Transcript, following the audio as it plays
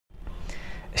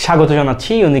স্বাগত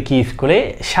জানাচ্ছি ইউনিকি স্কুলে।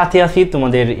 সাথে আছি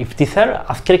তোমাদের ইফতি স্যার।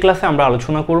 আজকের ক্লাসে আমরা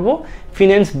আলোচনা করব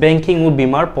ফিন্যান্স, ব্যাংকিং ও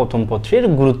বিমার প্রথম পত্রের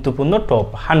গুরুত্বপূর্ণ টপ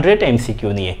 100 এমসিকিউ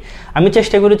নিয়ে। আমি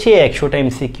চেষ্টা করেছি 100টা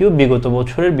এমসিকিউ বিগত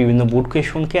বছরের বিভিন্ন বোর্ড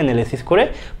কোয়েশনকে অ্যানালাইসিস করে,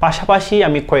 পাশাপাশি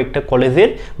আমি কয়েকটা কলেজের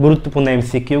গুরুত্বপূর্ণ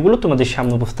এমসিকিউগুলো তোমাদের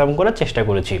সামনে উপস্থাপন করার চেষ্টা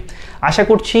করেছি। আশা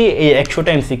করছি এই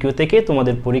 100টা এমসিকিউ থেকে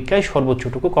তোমাদের পরীক্ষায়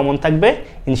সর্বোচ্চটুকু কমন থাকবে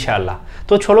ইনশাআল্লাহ।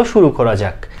 তো চলো শুরু করা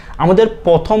যাক। আমাদের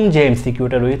প্রথম যে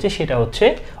এমসিকিউটা রয়েছে সেটা হচ্ছে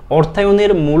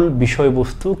অর্থায়নের মূল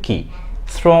বিষয়বস্তু কি?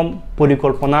 শ্রম,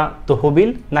 পরিকল্পনা, তহবিল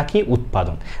নাকি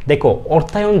উৎপাদন? দেখো,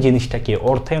 অর্থায়ন জিনিসটা কি?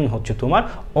 অর্থায়ন হচ্ছে তোমার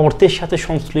অর্থের সাথে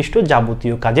সংশ্লিষ্ট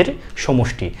যাবতীয় কাজের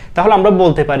সমষ্টি। তাহলে আমরা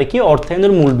বলতে পারি কি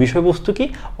অর্থায়নের মূল বিষয়বস্তু কি?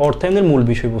 অর্থায়নের মূল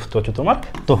বিষয়বস্তু হচ্ছে তোমার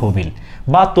তহবিল,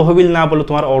 বা তহবিল না বলে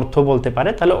তোমার অর্থ বলতে পারে।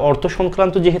 তাহলে অর্থ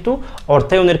সংক্রান্ত যেহেতু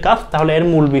অর্থায়নের কাজ, তাহলে এর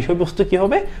মূল বিষয়বস্তু কি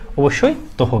হবে? অবশ্যই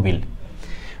তহবিল।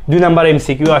 2 নাম্বার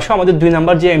এমসিকিউ আসো। আমাদের 2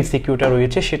 নাম্বার যে এমসিকিউটা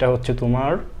রয়েছে সেটা হচ্ছে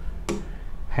তোমার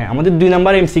আমাদের 2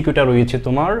 নাম্বার এমসিকিউটা রয়েছে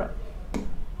তোমার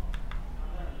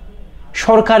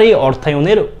সরকারি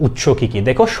অর্থায়নের উৎস কি কি?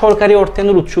 দেখো, সরকারি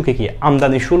অর্থায়নের উৎস কি কি?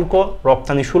 আমদানি শুল্ক,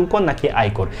 রপ্তানি শুল্ক নাকি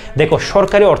আয়কর? দেখো,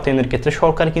 সরকারি অর্থায়নের ক্ষেত্রে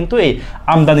সরকার কিন্তু এই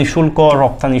আমদানি শুল্ক,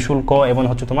 রপ্তানি শুল্ক এবং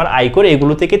হচ্ছে তোমার আয়কর,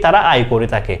 এগুলো থেকে তারা আয় করে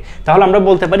থাকে। তাহলে আমরা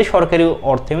বলতে পারি সরকারি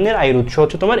অর্থায়নের আয়ের উৎস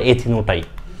হচ্ছে তোমার এই তিনটাই।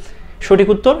 সঠিক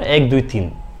উত্তর 1, 2, 3।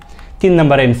 3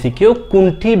 নাম্বার এমসিকিউ,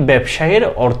 কোনটি ব্যবসায়ের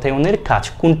অর্থায়নের কাজ?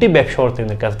 কোনটি ব্যবসা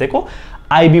অর্থায়নের কাজ? দেখো,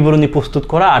 আয় বিবরণী প্রস্তুত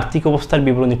করা, আর্থিক অবস্থার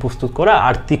বিবরণী প্রস্তুত করা,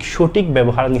 আর্থিক সঠিক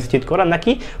ব্যবহার নিশ্চিত করা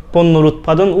নাকি পণ্যর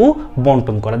উৎপাদন ও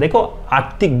বন্টন করা? দেখো,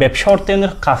 আর্থিক ব্যবসা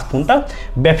অর্থায়নের কাজ কোনটা?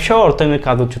 ব্যবসা অর্থায়নের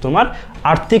কাজ হচ্ছে তোমার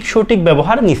আর্থিক সঠিক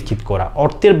ব্যবহার নিশ্চিত করা,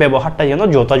 অর্থের ব্যবহারটা যেন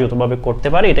যথাযথভাবে করতে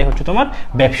পারে, এটাই হচ্ছে তোমার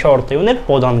ব্যবসা অর্থায়নের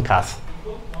প্রধান কাজ।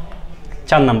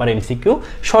 4 নাম্বার এমসিকিউ,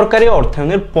 সরকারি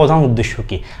অর্থায়নের প্রধান উদ্দেশ্য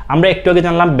কি? আমরা একটু আগে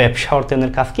জানলাম ব্যবসা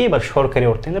অর্থায়নের কাজ কি, এবার সরকারি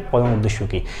অর্থায়নের প্রধান উদ্দেশ্য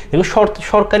কি? দেখো,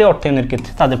 সরকারি অর্থায়নের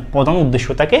ক্ষেত্রে তাদের প্রধান উদ্দেশ্য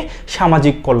থাকে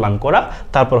সামাজিক কল্যাণ করা,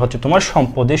 তারপর হচ্ছে তোমার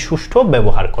সম্পদের সুষ্ঠু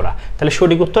ব্যবহার করা। তাহলে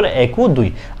সঠিক উত্তর 1 ও 2।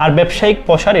 আর ব্যবসায়িক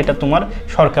প্রসার, এটা তোমার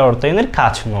সরকারি অর্থায়নের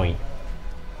কাজ নয়।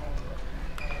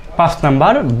 5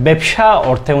 নাম্বার, ব্যবসা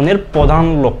অর্থায়নের প্রধান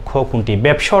লক্ষ্য কোনটি?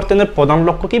 ব্যবসা অর্থায়নের প্রধান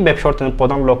লক্ষ্য কি? ব্যবসা অর্থায়নের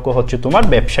প্রধান লক্ষ্য হচ্ছে তোমার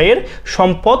ব্যবসায়ের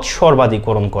সম্পদ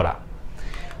সর্বাধিকরণ করা।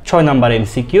 6 নাম্বার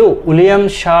এমসিকিউ, উইলিয়াম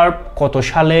শার্প কত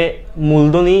সালে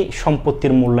মূলধনী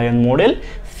সম্পত্তির মূল্যায়ন মডেল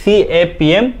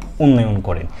CAPM উন্নয়ন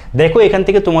করেন? দেখো, এখান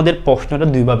থেকে তোমাদের প্রশ্নটা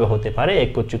দুইভাবে হতে পারে।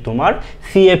 এক হচ্ছে তোমার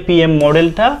CAPM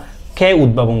মডেলটা কে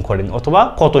উদ্ভাবন করেন অথবা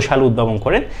কত সালে উদ্ভাবন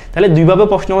করেন। তাহলে দুইভাবে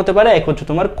প্রশ্ন হতে পারে। এক হচ্ছে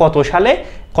তোমার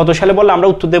কত সালে বললে আমরা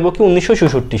উত্তর দেবো কি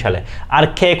 1966 সালে। আর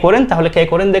কে করেন, তাহলে কে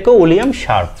করেন দেখো উইলিয়াম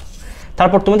শার্প।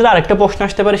 তারপর তোমাদের আরেকটা প্রশ্ন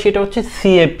আসতে পারে, সেটা হচ্ছে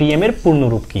CAPM এর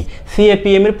পূর্ণরূপ কি?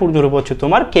 CAPM এর পূর্ণরূপ হচ্ছে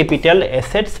তোমার ক্যাপিটাল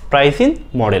অ্যাসেটস প্রাইসিং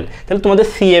মডেল। তাহলে তোমাদের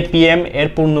CAPM এর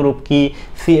পূর্ণরূপ কি,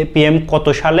 CAPM কত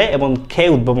সালে এবং কে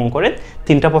উদ্ভাবন করেন,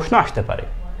 3টা প্রশ্ন আসতে পারে।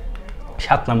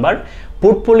 7 নাম্বার,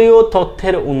 পোর্টফোলিও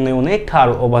তথ্যের উন্নয়নে কার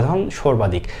অবদান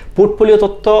সর্বাধিক? পোর্টফোলিও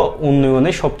তথ্য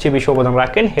উন্নয়নে সবচেয়ে বেশি অবদান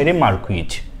রাখেন Harry Marquis.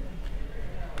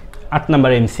 8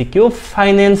 number MCQ,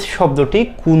 finance শব্দটি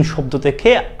কোন শব্দ থেকে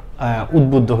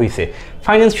উদ্বুদ্ধ হয়েছে?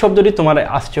 ফাইন্যান্স শব্দটি তোমার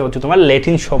আসছে হচ্ছে তোমার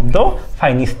ল্যাটিন শব্দ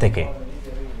ফাইনিস থেকে।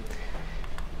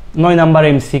 9 নাম্বার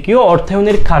এমসিকিউ,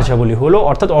 অর্থায়নের কার্যাবলী হলো,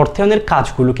 অর্থাৎ অর্থায়নের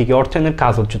কাজগুলো কি কি? অর্থায়নের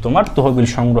কাজ হচ্ছে তোমার তহবিল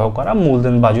সংগ্রহ করা,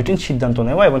 মূলধন বাজেটিং সিদ্ধান্ত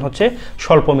নেওয়া এবং হচ্ছে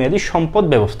স্বল্পমেয়াদী সম্পদ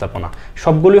ব্যবস্থাপনা।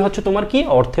 সবগুলি হচ্ছে তোমার কি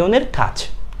অর্থায়নের কাজ।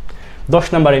 10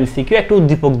 নাম্বার এমসিকিউ, একটু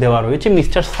উদ্দীপক দেওয়া রয়েছে।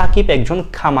 মিস্টার সাকিব একজন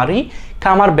খামারি,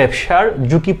 খামার ব্যবসার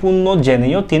ঝুঁকিপূর্ণ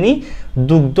জেনেও তিনি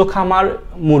দুগ্ধ খামার,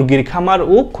 মুরগির খামার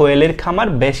ও কোয়েলের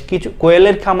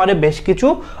খামারে বেশ কিছু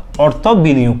অর্থ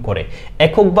বিনিয়োগ করে।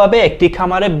 এককভাবে একটি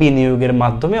খামারে বিনিয়োগের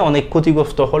মাধ্যমে অনেক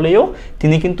ক্ষতিগ্রস্ত হলেও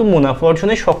তিনি কিন্তু মুনাফা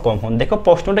অর্জনে সক্ষম হন। দেখো,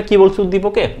 প্রশ্নটা কি বলছে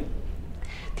উদ্দীপকে?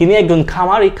 তিনি একজন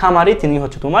খামারি, তিনি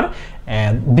হচ্ছে তোমার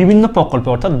বিভিন্ন প্রকল্পে,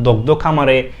 অর্থাৎ দগ্ধ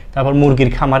খামারে, তারপর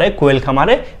মুরগির খামারে, কোয়েল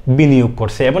খামারে বিনিয়োগ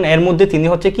করছে এবং এর মধ্যে তিনি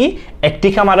হচ্ছে কি একটি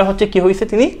খামারে হচ্ছে কি হয়েছে,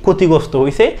 তিনি ক্ষতিগ্রস্ত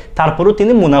হয়েছে, তারপরেও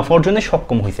তিনি মুনাফা অর্জনে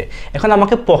সক্ষম হয়েছে। এখন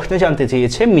আমাকে প্রশ্নে জানতে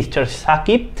চেয়েছে মিস্টার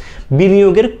সাকিব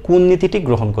বিনিয়োগের কোন নীতিটি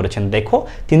গ্রহণ করেছেন? দেখো,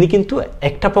 তিনি কিন্তু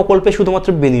একটা প্রকল্পে শুধুমাত্র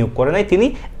বিনিয়োগ করে নাই, তিনি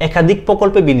একাধিক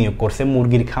প্রকল্পে বিনিয়োগ করছে।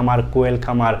 মুরগির খামার, কোয়েল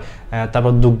খামার,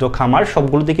 তারপর দুগ্ধ খামার,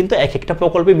 সবগুলোতে কিন্তু একটা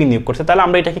প্রকল্পে বিনিয়োগ করছে। তাহলে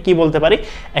আমরা এটাকে কি বলতে পারি?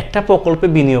 একটা প্রকল্পে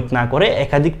বিনিয়োগ না করে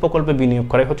একাধিক প্রকল্পে বিনিয়োগ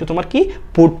করা হচ্ছে তোমার কি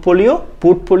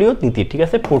পোর্টফোলিও নীতি। ঠিক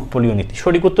আছে, পোর্টফোলিও নীতি।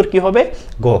 সঠিক উত্তর কি হবে?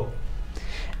 গ।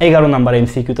 11 নাম্বার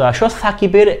এমসিকিউতে আসো,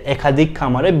 সাকিবের একাধিক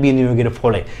খামারে বিনিয়োগের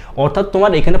ফলে, অর্থাৎ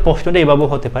তোমার এখানে প্রশ্নটা এভাবে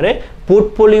হতে পারে,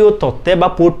 পোর্টফোলিও তত্ত্বে বা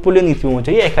পোর্টফোলিও নীতি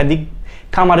অনুযায়ী একাধিক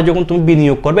খামারে যখন তুমি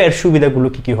বিনিয়োগ করবে এর সুবিধাগুলো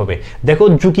কি কি হবে? দেখো,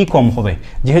 ঝুঁকি কম হবে,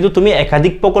 যেহেতু তুমি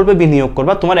একাধিক প্রকল্পে বিনিয়োগ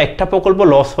করবা, তোমার একটা প্রকল্প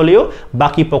লস হলেও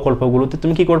বাকি প্রকল্পগুলোতে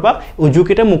তুমি কি করবা, ওই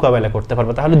ঝুঁকিটা মোকাবেলা করতে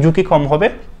পারবা, তাহলে ঝুঁকি কম হবে,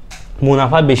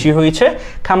 মুনাফা বেশি হয়েছে,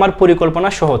 খামার পরিকল্পনা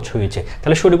সহজ হয়েছে।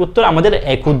 তাহলে সঠিক উত্তর আমাদের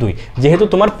 1 ও 2, যেহেতু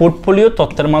তোমার পোর্টফোলিও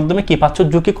তত্ত্বের মাধ্যমে কি পাচ্ছ,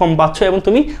 ঝুঁকি কম পাচ্ছ এবং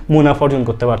তুমি মুনাফা অর্জন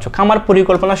করতে পারছো। খামার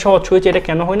পরিকল্পনা সহজ হয়েছে, এটা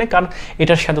কেন হয় না? কারণ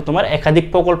এটার সাথে তোমার একাধিক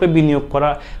প্রকল্পে বিনিয়োগ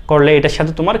করলে এটার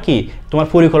সাথে তোমার কি, তোমার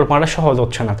পরিকল্পনাটা সহজ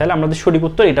হচ্ছে না। তাহলে আমাদের সঠিক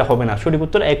উত্তর এটা হবে না, সঠিক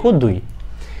উত্তর 1 ও 2।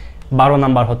 12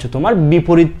 নাম্বার হচ্ছে তোমার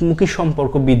বিপরীতমুখী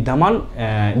সম্পর্ক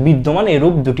বিদ্যমান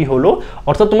এরূপ দুটি হলো,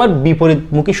 অর্থাৎ তোমার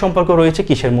বিপরীতমুখী সম্পর্ক রয়েছে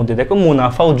কিসের মধ্যে? দেখো,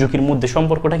 মুনাফা ও ঝুঁকির মধ্যে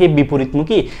সম্পর্কটা কি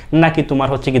বিপরীতমুখী নাকি তোমার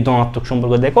হচ্ছে কি ধনাত্মক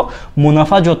সম্পর্ক? দেখো,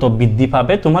 মুনাফা যত বৃদ্ধি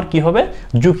পাবে তোমার কি হবে,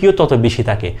 ঝুঁকিও তত বেশি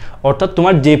থাকে, অর্থাৎ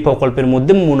তোমার যে প্রকল্পের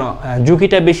মধ্যে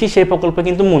ঝুঁকিটা বেশি সেই প্রকল্পে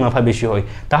কিন্তু মুনাফা বেশি হয়।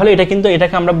 তাহলে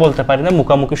এটাকে আমরা বলতে পারি না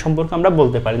মুখামুখি সম্পর্ক, আমরা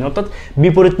বলতে পারি না, অর্থাৎ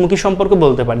বিপরীতমুখী সম্পর্ক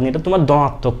বলতে পারি না, এটা তোমার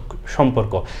ধনাত্মক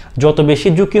সম্পর্ক। যত বেশি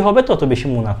ঝুঁকি হবে তত বেশি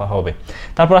মুনাফা হবে।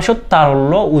 তারপর আসো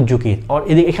তারল্য ও ঝুঁকি।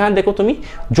 এখানে দেখো, তুমি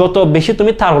যত বেশি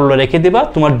তুমি তারল্য রেখে দেবা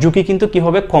তোমার ঝুঁকি কিন্তু কি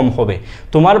হবে, কম হবে।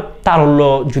 তোমার তারল্য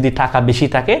যদি টাকা বেশি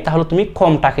থাকে তাহলে তুমি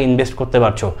কম টাকা ইনভেস্ট করতে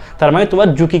পারছো, তার মানে তোমার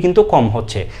ঝুঁকি কিন্তু কম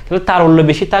হচ্ছে। তাহলে তারল্য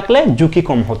বেশি থাকলে ঝুঁকি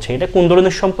কম হচ্ছে। এটা কোন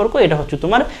ধরনের সম্পর্ক? এটা হচ্ছে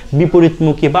তোমার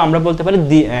বিপরীতমুখী বা আমরা বলতে পারি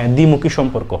দ্বিমুখী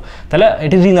সম্পর্ক। তাহলে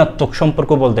এটি ঋণাত্মক সম্পর্ক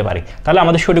বলতে পারি। তাহলে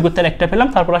আমাদের সঠিক উত্তর একটা পেলাম।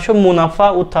 তারপর আসো মুনাফা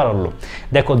ও তারল্য।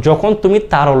 দেখো, যখন তুমি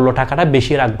তারল্য টাকাটা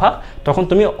বেশি রাখবা তখন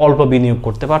তুমি অল্প বিনিয়োগ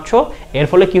করতে পারছো, এর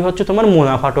ফলে কি হচ্ছে, তোমার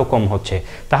মুনাফাটাও কম হচ্ছে।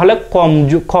 তাহলে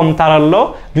কম তারল্য,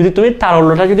 যদি তুমি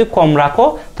তারল্যটা যদি কম রাখো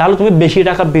তাহলে তুমি বেশি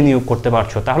টাকা বিনিয়োগ করতে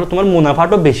পারছো, তাহলে তোমার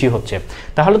মুনাফাটাও বেশি হচ্ছে।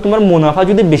 তাহলে তোমার মুনাফা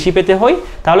যদি বেশি পেতে হয়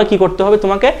তাহলে কি করতে হবে,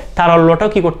 তোমাকে তারল্যটাও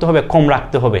কি করতে হবে, কম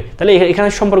রাখতে হবে। তাহলে এখানে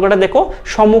সম্পর্কটা দেখো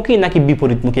সম্মুখী নাকি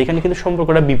বিপরীতমুখী? এখানে কিন্তু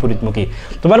সম্পর্কটা বিপরীতমুখী।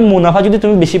 তোমার মুনাফা যদি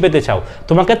তুমি বেশি পেতে চাও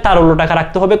তোমাকে তারল্য টাকা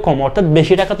রাখতে হবে কম, অর্থাৎ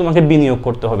বেশি টাকা তোমাকে বিনিয়োগ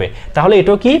করতে হবে। তাহলে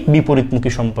এটাও কি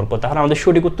বিপরীতমুখী সম্পর্ক। তাহলে আমাদের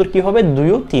সঠিক উত্তর কি হবে, 2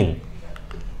 ও 3।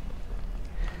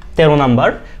 13 নাম্বার,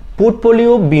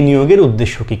 পোর্টফোলিও বিনিয়োগের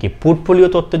উদ্দেশ্য কি কি? পোর্টফোলিও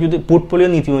তত্ত্বে যদি পোর্টফোলিও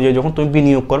নীতি অনুযায়ী যখন তুমি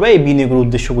বিনিয়োগ করবে এই বিনিয়োগের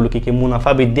উদ্দেশ্যগুলো কি কি?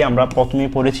 মুনাফা বৃদ্ধি, আমরা প্রথমেই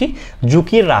পড়েছি,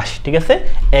 ঝুঁকি হ্রাস, ঠিক আছে,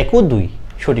 1 ও 2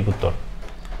 সঠিক উত্তর।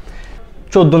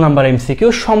 14 নাম্বার এমসিকিউ,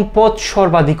 সম্পদ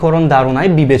সর্বাধিকরণ ধারণায়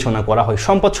বিবেচনা করা হয়।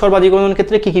 সম্পদ সর্বাধিকরণের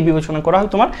ক্ষেত্রে কি কি বিবেচনা করা হয়?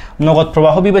 তোমার নগদ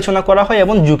প্রবাহ বিবেচনা করা হয়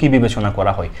এবং ঝুঁকি বিবেচনা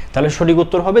করা হয়। তাহলে সঠিক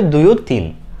উত্তর হবে 2 ও 3।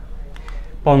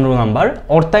 15 নাম্বার,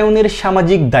 অর্থায়নের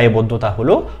সামাজিক দায়বদ্ধতা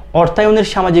হলো, অর্থায়নের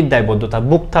সামাজিক দায়বদ্ধতা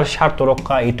ভোক্তার স্বার্থ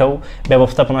রক্ষা, এটাও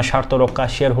ব্যবস্থাপনার স্বার্থ রক্ষা,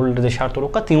 শেয়ার হোল্ডারদের স্বার্থ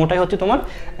রক্ষা, তিনোটাই হচ্ছে তোমার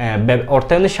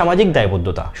অর্থায়নের সামাজিক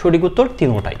দায়বদ্ধতা। সঠিক উত্তর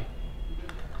তিনোটাই।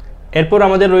 এরপর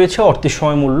আমাদের রয়েছে অর্থের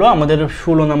সময়মূল্য। আমাদের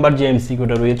 16 নাম্বার যে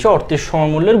এমসিকিউটা রয়েছে, অর্থের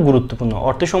সময়মূল্যের গুরুত্বপূর্ণ।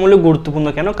 অর্থের সময়মূল্য গুরুত্বপূর্ণ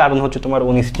কেন? কারণ হচ্ছে তোমার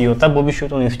অনিশ্চয়তা, ভবিষ্যৎ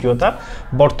অনিশ্চয়তা,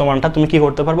 বর্তমানটা তুমি কি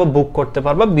করতে পারবা, বুক করতে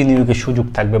পারবা, বিনিয়োগের সুযোগ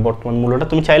থাকবে, বর্তমান মূল্যটা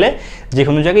তুমি চাইলে যে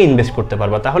কোনো জায়গায় ইনভেস্ট করতে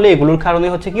পারবা। তাহলে এগুলোর কারণে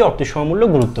হচ্ছে কি অর্থের সময়মূল্য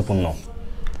গুরুত্বপূর্ণ।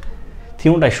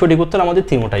 তিনোটাই সঠিক উত্তর আমাদের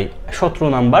তিনোটাই। 17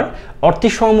 নাম্বার,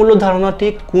 অর্থের সমমূল্য ধারণাটি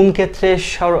কোন ক্ষেত্রে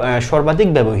সর্বাধিক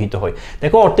ব্যবহৃত হয়?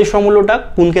 দেখো, অর্থের সমমূল্যটা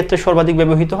কোন ক্ষেত্রে সর্বাধিক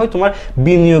ব্যবহৃত হয়? তোমার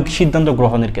বিনিয়োগ সিদ্ধান্ত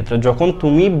গ্রহণের ক্ষেত্রে। যখন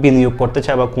তুমি বিনিয়োগ করতে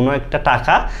চাইবা কোনো একটা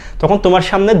টাকা, তখন তোমার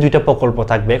সামনে 2টা প্রকল্প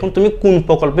থাকবে, এখন তুমি কোন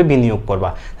প্রকল্পে বিনিয়োগ করবা।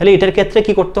 তাহলে এটার ক্ষেত্রে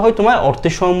কি করতে হয়, তোমার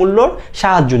অর্থের সমমূল্যর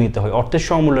সাহায্য নিতে হয়। অর্থের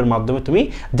সমমূল্যের মাধ্যমে তুমি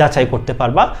যাচাই করতে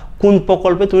পারবা কোন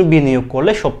প্রকল্পে তুমি বিনিয়োগ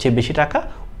করলে সবচেয়ে বেশি টাকা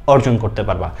অর্জন করতে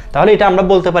পারবা। তাহলে এটা আমরা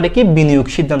বলতে পারি কি বিনিয়োগ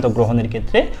সিদ্ধান্ত গ্রহণের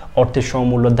ক্ষেত্রে অর্থের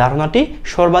সমমূল্য ধারণাটি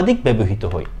সর্বাধিক ব্যবহৃত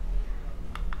হয়।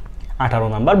 18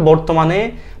 নাম্বার, বর্তমানে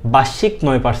বার্ষিক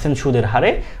 9% সুদের হারে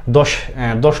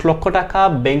 10 লক্ষ টাকা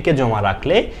ব্যাংকে জমা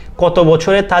রাখলে কত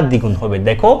বছরে তার দ্বিগুণ হবে?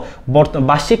 দেখো,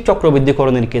 বার্ষিক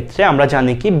চক্রবৃদ্ধিকরণের ক্ষেত্রে আমরা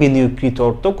জানি কি বিনিয়োগকৃত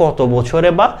অর্থ কত বছরে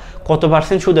বা কত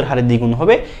 % সুদের হারে দ্বিগুণ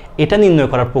হবে, এটা নির্ণয়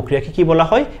করার প্রক্রিয়াকে কি বলা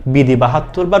হয়? বিধি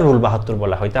 72 বা রুল 72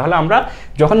 বলা হয়। তাহলে আমরা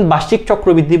যখন বার্ষিক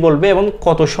চক্রবৃদ্ধি বলবে এবং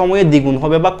কত সময়ে দ্বিগুণ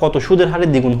হবে বা কত সুদের হারে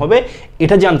দ্বিগুণ হবে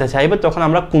এটা জানতে চাইবে, তখন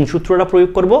আমরা কোন সূত্রটা প্রয়োগ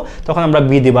করব? তখন আমরা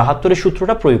বিধি 72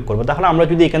 সূত্রটা প্রয়োগ করব। তাহলে আমরা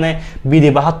যদি এখানে বিধি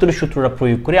 72 সূত্রটা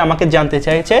প্রয়োগ করি, আমাকে জানতে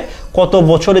চাইছে কত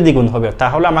বছরে দ্বিগুণ হবে,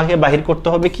 তাহলে আমাকে বাহির করতে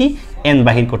হবে কি n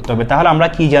বাহির করতে হবে। তাহলে আমরা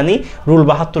কি জানি, রুল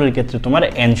 72 এর ক্ষেত্রে তোমার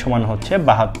n সমান হচ্ছে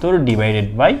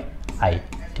 72/i,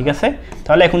 ঠিক আছে।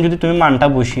 তাহলে এখন যদি তুমি মানটা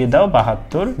বসিয়ে দাও,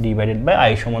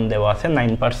 72/i সমান দেওয়া আছে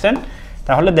 9%।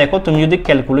 তাহলে দেখো, তুমি যদি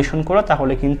ক্যালকুলেশন করো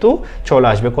তাহলে কিন্তু চলে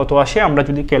আসবে কত আসে। আমরা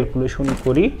যদি ক্যালকুলেশন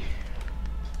করি,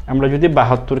 আমরা যদি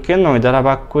 72কে 9 দ্বারা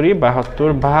ভাগ করি,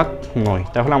 72/9,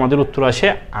 তাহলে আমাদের উত্তর আসে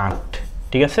 8,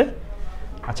 ঠিক আছে।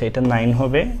 আচ্ছা, এটা 9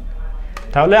 হবে।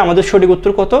 তাহলে আমাদের সঠিক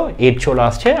উত্তর কত? 8 চলে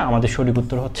আসছে। আমাদের সঠিক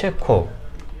উত্তর হচ্ছে খ।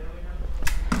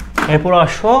 এরপর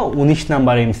আসো 19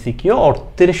 নাম্বার এমসিকিউ,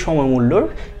 অর্থের সমমূল্যর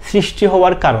সৃষ্টি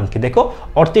হওয়ার কারণ কি? দেখো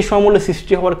অর্থের সমমূল্য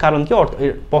সৃষ্টি হওয়ার কারণ কি?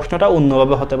 প্রশ্নটা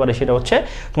অন্যভাবে হতে পারে, সেটা হচ্ছে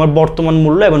তোমার বর্তমান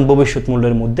মূল্য এবং ভবিষ্যৎ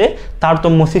মূল্যের মধ্যে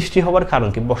তারতম্য সৃষ্টি হওয়ার কারণ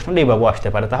কি? প্রশ্নটা এইভাবে আসতে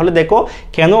পারে। তাহলে দেখো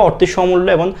কেন অর্থের সমমূল্য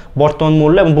এবং বর্তমান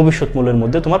মূল্য এবং ভবিষ্যৎ মূল্যের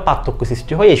মধ্যে তোমার পার্থক্য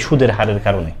সৃষ্টি হয়? এই সুদের হারের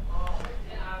কারণে।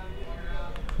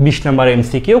 20 নম্বর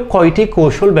এমসিকিউ, কয়টি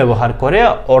কৌশল ব্যবহার করে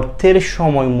অর্থের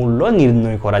সময় মূল্য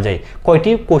নির্ণয় করা যায়?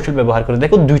 কয়টি কৌশল ব্যবহার করে?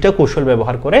 দেখো দুইটা কৌশল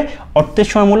ব্যবহার করে অর্থের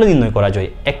সময় মূল্য নির্ণয় করা যায়।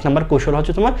 1 নম্বর কৌশল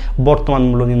হচ্ছে তোমার বর্তমান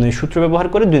মূল্য নির্ণয়ের সূত্র ব্যবহার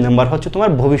করে, 2 নম্বর হচ্ছে তোমার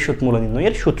ভবিষ্যৎ মূল্য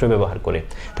নির্ণয়ের সূত্র ব্যবহার করে।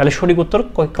 তাহলে সঠিক উত্তর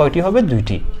কয়টি হবে?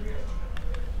 2টি।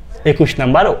 21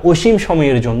 নাম্বার, অসীম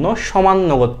সময়ের জন্য সমান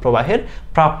নগদ প্রবাহের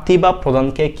প্রাপ্তি বা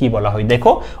প্রদানকে কি বলা হয়?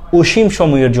 দেখো অসীম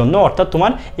সময়ের জন্য, অর্থাৎ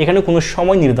তোমার এখানে কোনো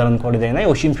সময় নির্ধারণ করে দেয় নাই,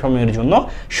 অসীম সময়ের জন্য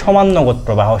সমান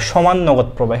নগদ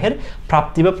প্রবাহের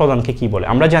প্রাপ্তি বা প্রদানকে কি বলে?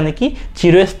 আমরা জানি কি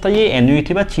চিরস্থায়ী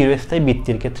অ্যানুইটি বা চিরস্থায়ী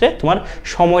বৃত্তির ক্ষেত্রে তোমার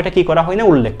সময়টা কি করা হয় না,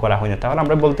 উল্লেখ করা হয় না, তাহলে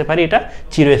আমরা বলতে পারি এটা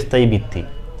চিরস্থায়ী বৃত্তি।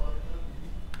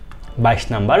 22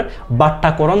 নাম্বার,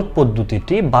 বাট্টাকরণ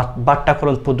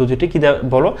পদ্ধতিটি কি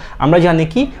বলো? আমরা জানি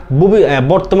কি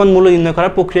বর্তমান মূল্য নির্ণয়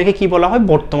করার প্রক্রিয়াকে কি বলা হয়?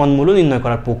 বর্তমান মূল্য নির্ণয়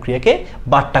করার প্রক্রিয়াকে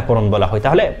বাট্টাকরণ বলা হয়।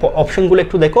 তাহলে অপশনগুলো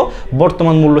একটু দেখো,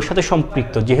 বর্তমান মূল্যের সাথে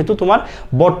সম্পৃক্ত, যেহেতু তোমার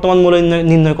বর্তমান মূল্য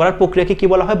নির্ণয় করার প্রক্রিয়াকে কি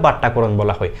বলা হয়? বাট্টাকরণ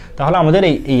বলা হয়। তাহলে আমাদের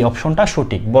এই অপশনটা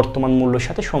সঠিক, বর্তমান মূল্যের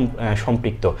সাথে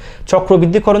সম্পৃক্ত।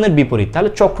 চক্রবৃদ্ধিকরণের বিপরীত, তাহলে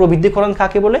চক্রবৃদ্ধিকরণ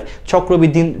কাকে বলে?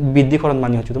 চক্রবৃদ্ধিকরণ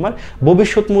মানে হচ্ছে তোমার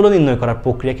ভবিষ্যৎ মূল্য নির্ণয় করার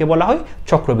প্রক্রিয়াকে বলা হয়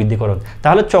চক্রবৃদ্ধিকরণ।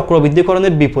 তাহলে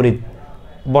চক্রবৃদ্ধিকরণের বিপরীত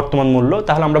বর্তমান মূল্য,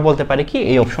 তাহলে আমরা বলতে পারি কি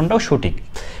এই অপশনটাও সঠিক।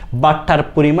 বাট্টার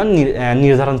পরিমাণ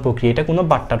নির্ধারণ প্রক্রিয়া, এটা কোনো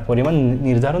বাট্টার পরিমাণ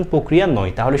নির্ধারণ প্রক্রিয়া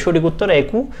নয়। তাহলে সঠিক উত্তর 1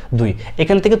 ও 2।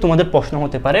 এখান থেকে তোমাদের প্রশ্ন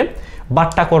হতে পারে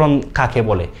বাট্টাকরণ কাকে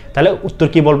বলে? তাহলে উত্তর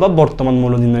কি বলবা? বর্তমান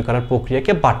মূল্য নির্ণয় করার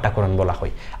প্রক্রিয়াকে বাট্টাকরণ বলা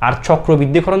হয়। আর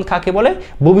চক্রবৃদ্ধিকরণ কাকে বলে?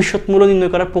 ভবিষ্যৎ মূল্য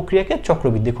নির্ণয় করার প্রক্রিয়াকে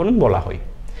চক্রবৃদ্ধিকরণ বলা হয়।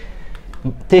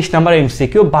 23 নম্বর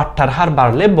এমসিকিউ, বাট্টার হার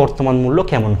বাড়লে বর্তমান মূল্য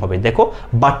কেমন হবে? দেখো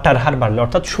বাট্টার হার বাড়লে,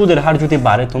 অর্থাৎ সুদের হার যদি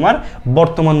বাড়ে তোমার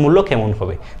বর্তমান মূল্য কেমন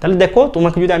হবে? তাহলে দেখো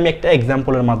তোমাকে যদি আমি একটা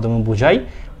এক্সাম্পলের মাধ্যমে বুঝাই,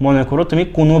 মনে করো তুমি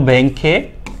কোনো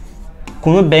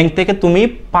ব্যাংক থেকে তুমি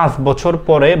 5 বছর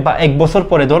পরে বা 1 বছর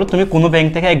পরে, ধরো তুমি কোনো ব্যাংক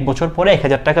থেকে 1 বছর পরে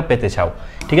 1000 টাকা পেতে চাও,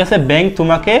 ঠিক আছে? ব্যাংক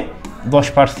তোমাকে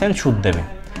 10% সুদ দেবে,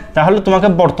 তাহলে তোমাকে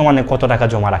বর্তমানে কত টাকা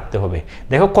জমা রাখতে হবে?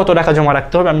 দেখো কত টাকা জমা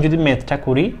রাখতে হবে, আমি যদি ম্যাথটা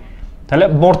করি, তাহলে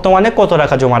বর্তমানে কত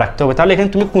টাকা জমা রাখতে হবে? তাহলে এখানে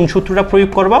তুমি কোন সূত্রটা প্রয়োগ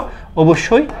করবা?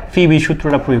 অবশ্যই FB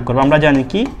সূত্রটা প্রয়োগ করবা। আমরা জানি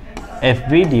কি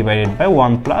FB divided by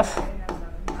 1 plus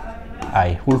I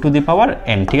whole to the power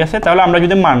n, ঠিক আছে? তাহলে আমরা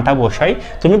যদি মানটা বসাই,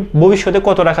 তুমি ভবিষ্যতে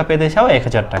কত টাকা পেতে চাও?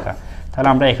 1000 টাকা, তাহলে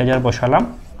আমরা 1000 বসালাম।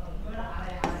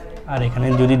 আর এখানে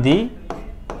যদি দিই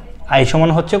I সমান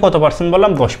হচ্ছে কত পার্সেন্ট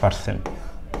বললাম? 10%,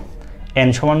 n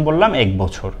সমান বললাম 1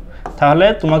 বছর, তাহলে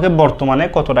তোমাকে বর্তমানে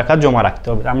কত টাকা জমা রাখতে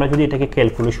হবে? আমরা যদি এটাকে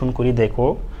ক্যালকুলেশন করি, দেখো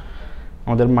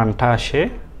আমাদের মানটা আসে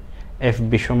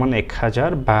FB সমান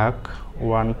 1000 ভাগ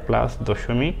 1 প্লাস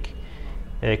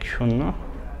 0.10,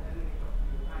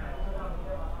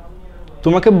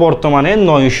 তোমাকে বর্তমানে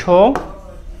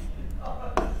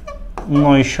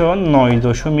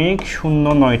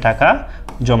 909.09 টাকা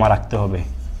জমা রাখতে হবে।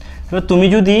 তাহলে তুমি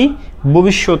যদি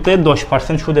ভবিষ্যতে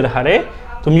 10% সুদের হারে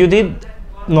তুমি যদি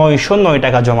 909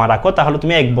 টাকা জমা রাখো, তাহলে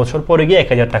তুমি 1 বছর পরে গিয়ে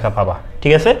 1000 টাকা পাবা,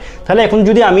 ঠিক আছে? তাহলে এখন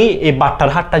যদি আমি এই বাট্টার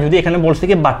হারটা যদি এখানে বলছি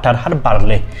কি বাট্টার হার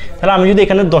বাড়লে, তাহলে আমি যদি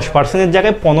এখানে 10%-এর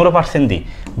জায়গায় 15% দিই,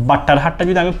 বাট্টার হারটা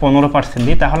যদি আমি 15%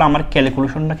 দিই, তাহলে আমার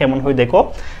ক্যালকুলেশনটা কেমন হয়? দেখো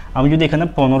আমি যদি এখানে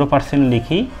 15%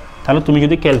 লিখি, তাহলে তুমি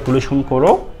যদি ক্যালকুলেশন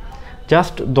করো,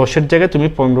 জাস্ট 10-এর জায়গায় তুমি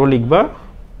 15 লিখবা,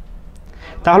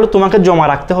 তাহলে তোমাকে জমা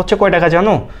রাখতে হচ্ছে কয় টাকা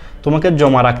জানো? তোমাকে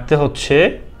জমা রাখতে হচ্ছে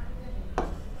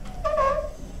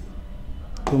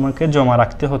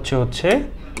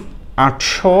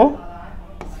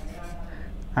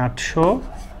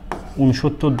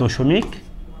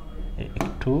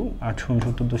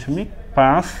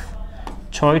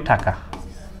 869.56 টাকা।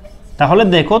 তাহলে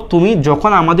দেখো তুমি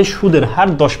যখন আমাদের সুদের হার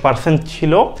 10%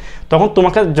 ছিল, তখন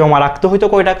তোমাকে জমা রাখতে হইতো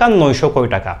কয় টাকা? 900 কয়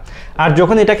টাকা। আর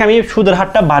যখন এটাকে আমি সুদের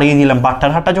হারটা বাড়িয়ে দিলাম,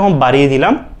 বাট্টার হারটা যখন বাড়িয়ে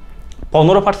দিলাম,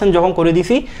 15% যখন করে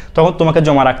দিছি, তখন তোমাকে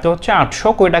জমা রাখতে হচ্ছে 800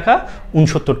 কয় টাকা?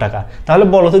 69 টাকা। তাহলে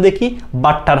বলো তো দেখি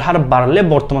বাট্টার হার বাড়লে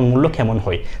বর্তমান মূল্য কেমন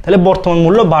হয়? তাহলে বর্তমান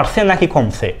মূল্য বাড়ছে নাকি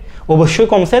কমছে? অবশ্যই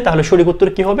কমছে, তাহলে সঠিক উত্তর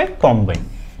কি হবে? কমবে,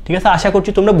 ঠিক আছে? আশা করছি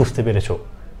তোমরা বুঝতে পেরেছো।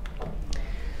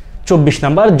 24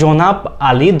 নাম্বার, জনাব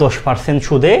আলী 10%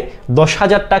 সুদে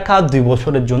 10,000 টাকা 2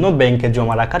 বছরের জন্য ব্যাংকে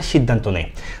জমা রাখার সিদ্ধান্ত নেয়।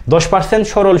 10%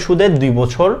 সরল সুদে 2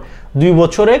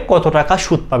 বছরে কত টাকা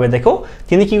সুদ পাবে? দেখো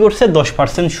তিনি কি করছে,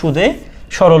 10% সুদে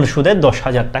সরল সুদে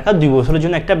 10,000 টাকা 2 বছরের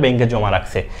জন্য একটা ব্যাংকে জমা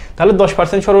রাখছে, তাহলে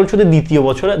 10% সরল সুদে দ্বিতীয়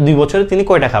বছরে 2 বছরে তিনি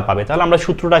কয় টাকা পাবে? তাহলে আমরা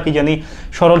সূত্রটা কি জানি?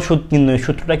 সরল সুদ নির্ণয়ের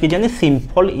সূত্রটা কি জানি?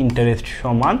 সিম্পল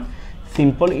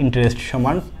ইন্টারেস্ট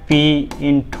সমান P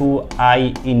into I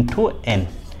into N।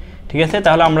 ঠিক আছে,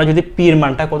 তাহলে আমরা যদি P এর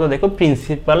মানটা কত দেখো,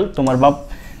 প্রিন্সিপাল তোমার বা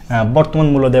বর্তমান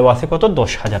মূল্য দেওয়া আছে কত?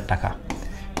 10,000 টাকা।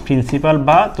 প্রিন্সিপাল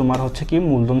বা তোমার হচ্ছে কি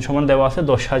মূলধন সমান দেওয়া আছে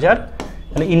 10,000,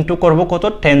 তাহলে ইন্টু করবো কত?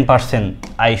 10%,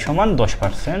 I সমান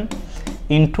 10%,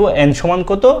 ইন্টু N সমান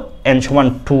কত? N সমান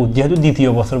 2, যেহেতু দ্বিতীয়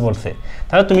বছর বলছে।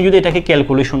 তাহলে তুমি যদি এটাকে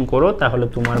ক্যালকুলেশন করো তাহলে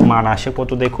তোমার মান আসে কত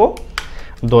দেখো?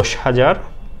 10,000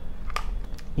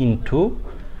 ইন্টু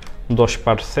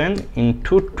 10%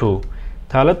 ইন্টু 2,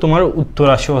 তাহলে তোমার উত্তর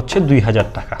আসে হচ্ছে 2,000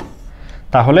 টাকা।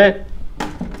 তাহলে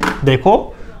দেখো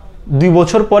 2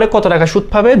 বছর পরে কত টাকা সুদ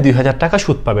পাবে? 2,000 টাকা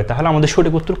সুদ পাবে। তাহলে আমাদের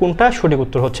সঠিক উত্তর কোনটা? সঠিক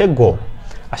উত্তর হচ্ছে গ।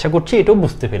 আশা করছি এটাও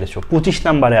বুঝতে পেরেছো। 25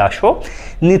 নম্বরে আসো,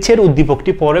 নিচের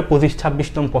উদ্দীপকটি পরে 25-26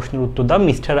 নং প্রশ্নের উত্তর দাও।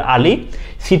 মিস্টার আলী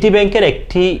সিটি ব্যাংকের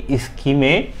একটি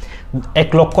স্কিমে 1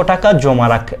 লক্ষ টাকা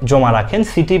জমা রাখেন।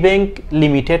 সিটি ব্যাংক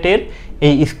লিমিটেডের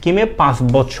এই স্কিমে 5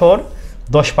 বছর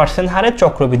 10% হারে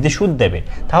চক্রবৃদ্ধি সুদ দেবে।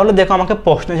 তাহলে দেখো আমাকে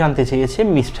প্রশ্নে জানতে চেয়েছে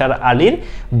মিস্টার আলীর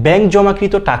ব্যাংক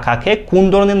জমাকৃত টাকাকে কোন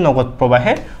ধরনের নগদ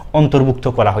প্রবাহে অন্তর্ভুক্ত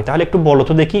করা হয়। তাহলে একটু বলো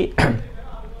তো দেখি।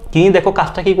 তিনি দেখো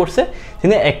কাজটা কি করছে,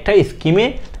 তিনি একটা স্কিমে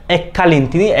এককালীন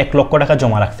তিনি 1 লক্ষ টাকা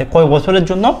জমা রাখছে। কয় বছরের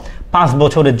জন্য? 5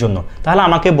 বছরের জন্য। তাহলে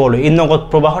আমাকে বলো এই নগদ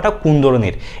প্রবাহটা কোন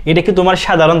ধরনের? এটা কি তোমার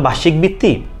সাধারণ বার্ষিক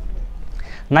ভিত্তি,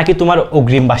 নাকি তোমার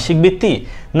অগ্রিম বার্ষিক ভিত্তি,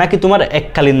 নাকি তোমার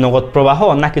এককালীন নগদ প্রবাহ,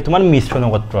 নাকি তোমার মিশ্র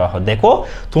নগদ প্রবাহ? দেখো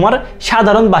তোমার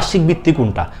সাধারণ বার্ষিক ভিত্তি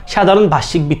কোনটা? সাধারণ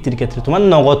বার্ষিক ভিত্তির ক্ষেত্রে তোমার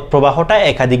নগদ প্রবাহটা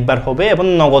একাধিকবার হবে এবং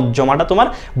নগদ জমাটা তোমার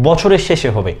বছরের শেষে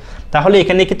হবে। তাহলে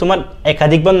এখানে কি তোমার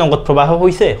একাধিকবার নগদ প্রবাহ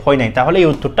হয়েছে? হয় নাই, তাহলে এই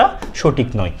উত্তরটা সঠিক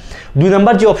নয়। 2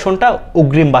 নম্বর যে অপশনটা,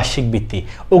 অগ্রিম বার্ষিক ভিত্তি।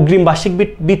 অগ্রিম বার্ষিক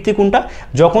ভিত্তি কোনটা?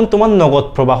 যখন তোমার নগদ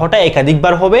প্রবাহটা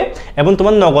একাধিকবার হবে এবং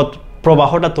তোমার নগদ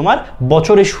প্রবাহটা তোমার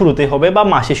বছরের শুরুতে হবে বা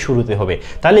মাসের শুরুতে হবে।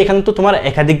 তাহলে এখানে তো তোমার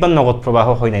একাধিকবার নগদ প্রবাহ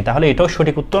হয় নাই, তাহলে এটাও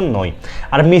সঠিক উত্তর নয়।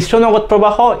 আর মিশ্র নগদ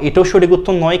প্রবাহ, এটাও সঠিক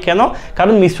উত্তর নয়। কেন?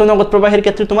 কারণ মিশ্র নগদ প্রবাহের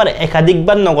ক্ষেত্রে তোমার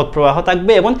একাধিকবার নগদ প্রবাহ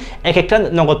থাকবে এবং এক একটা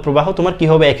নগদ প্রবাহ তোমার কি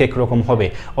হবে? এক এক রকম হবে।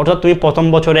 অর্থাৎ তুমি প্রথম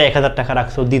বছরে 1,000 টাকা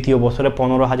রাখছো, দ্বিতীয় বছরে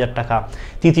 15,000 টাকা,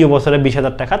 তৃতীয় বছরে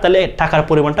 20,000 টাকা, তাহলে টাকার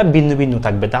পরিমাণটা ভিন্ন ভিন্ন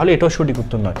থাকবে। তাহলে এটাও সঠিক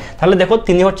উত্তর নয়। তাহলে দেখো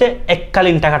তিনি হচ্ছে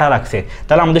এককালীন টাকাটা রাখছে,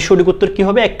 তাহলে আমাদের সঠিক উত্তর কি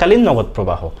হবে? এককালীন নগদ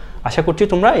প্রবাহ। আশা করছি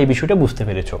তোমরা এই বিষয়টা বুঝতে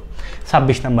পেরেছো।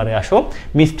 26 নম্বরে আসো,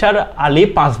 মিস্টার আলী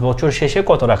 5 বছর শেষে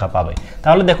কত টাকা পাবে?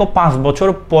 তাহলে দেখো 5 বছর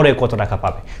পরে কত টাকা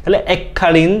পাবে? তাহলে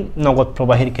এককালীন নগদ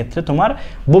প্রবাহের ক্ষেত্রে তোমার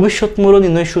ভবিষ্যৎ মূল্য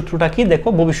নির্ণয়ের সূত্রটা কি? দেখো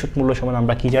ভবিষ্যৎ মূল্য সমান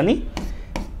আমরা কি জানি?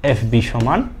 FB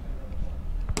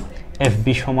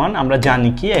সমান আমরা জানি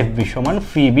কি? FB সমান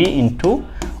FB into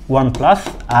 1 plus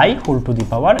I whole to the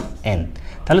power N।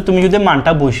 তাহলে তুমি যদি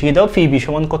মানটা বসিয়ে দাও, FB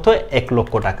সমান কত? 1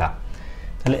 লক্ষ টাকা।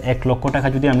 তাহলে 1 লক্ষ টাকা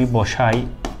যদি আমি বসাই,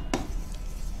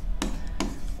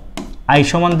 I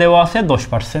সমান দেওয়া আছে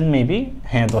 10% মেবি,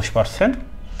 হ্যাঁ 10%,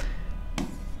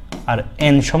 আর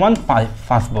N সমান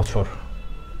 5 বছর,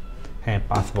 হ্যাঁ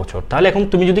 5 বছর। তাহলে এখন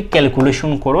তুমি যদি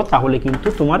ক্যালকুলেশন করো তাহলে কিন্তু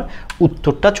তোমার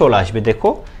উত্তরটা চলে আসবে। দেখো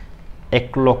 1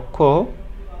 লক্ষ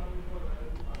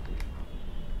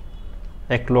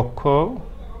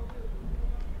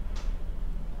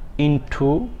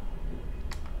into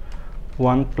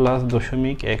 1 plus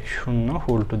 0.10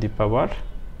 whole to the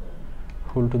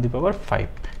পাওয়ার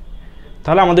 5।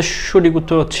 তাহলে আমাদের সঠিক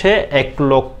উত্তর হচ্ছে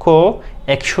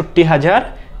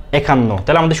 1,61,051।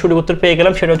 তাহলে আমাদের সঠিক উত্তর পেয়ে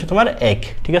গেলাম, সেটা হচ্ছে তোমার 1।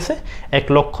 ঠিক আছে,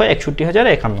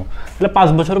 1,61,051। তাহলে 5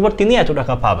 বছর পর তিনি এত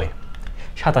টাকা পাবে।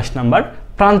 27 নম্বর,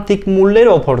 প্রান্তিক মূল্যের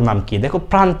অপর নাম কি? দেখো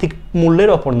প্রান্তিক মূল্যের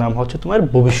অপর নাম হচ্ছে তোমার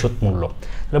ভবিষ্যৎ মূল্য।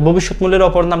 তাহলে ভবিষ্যৎ মূল্যের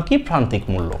অপর নাম কি? প্রান্তিক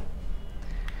মূল্য।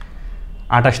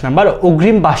 28 নম্বর,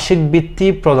 অগ্রিম বার্ষিক বৃত্তি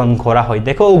প্রদান করা হয়।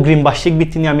 দেখো অগ্রিম বার্ষিক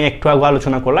বৃত্তি নিয়ে আমি একটু আগে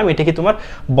আলোচনা করলাম, এটা কি তোমার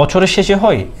বছরের শেষে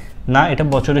হয়? না, এটা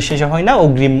বছরের শেষে হয় না।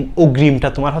 অগ্রিমটা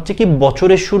তোমার হচ্ছে কি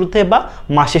বছরের শুরুতে বা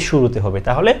মাসের শুরুতে হবে।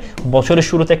 তাহলে বছরের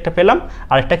শুরুতে একটা পেলাম,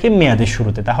 আর একটা কি মেয়াদের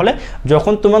শুরুতে। তাহলে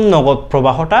যখন তোমার নগদ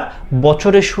প্রবাহটা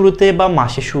বছরের শুরুতে বা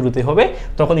মাসের শুরুতে হবে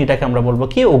তখন এটাকে আমরা বলবো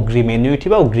কি? অগ্রিম অ্যানুইটি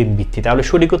বা অগ্রিম বৃত্তি। তাহলে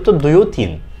সঠিক উত্তর 2 ও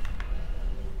 3।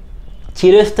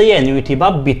 চিরস্থায়ী অ্যানুইটি বা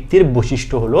বৃত্তির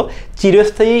বৈশিষ্ট্য হলো,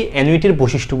 চিরস্থায়ী অ্যানুইটির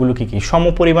বৈশিষ্ট্যগুলো কি কি?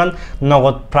 সমপরিমাণ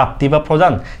নগদ প্রাপ্তি বা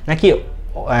প্রদান, নাকি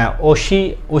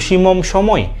অসীম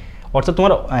সময়, অর্থাৎ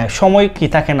তোমার সময় কি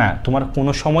থাকে না, তোমার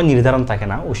কোনো সময় নির্ধারণ থাকে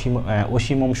না,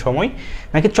 অসীম সময়,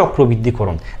 নাকি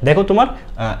চক্রবৃদ্ধিকরণ। দেখো তোমার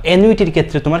অ্যানুইটির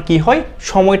ক্ষেত্রে তোমার কি হয়?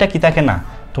 সময়টা কি থাকে না,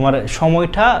 তোমার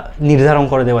সময়টা নির্ধারণ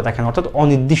করে দেওয়া থাকে না, অর্থাৎ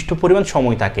অনির্দিষ্ট পরিমাণ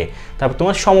সময় থাকে। তারপর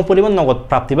তোমার সমপরিমাণ নগদ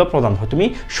প্রাপ্তি বা প্রদান হয়, তুমি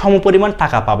সমপরিমাণ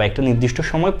টাকা পাবে একটা নির্দিষ্ট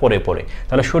সময় পরে পরে।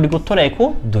 তাহলে সঠিক উত্তর 1 ও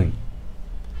 2।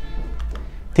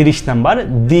 30 নাম্বার,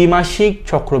 দ্বিমাসিক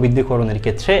চক্রবৃদ্ধিকরণের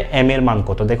ক্ষেত্রে m এর মান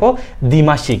কত? দেখো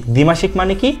দ্বিমাসিক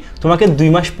মানে কি? তোমাকে 2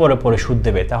 মাস পরে পরে সুদ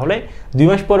দেবে, তাহলে 2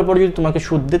 মাস পরে পরে যদি তোমাকে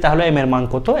সুদ দেয় তাহলে m এর মান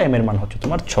কত? m এর মান হচ্ছে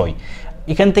তোমার 6।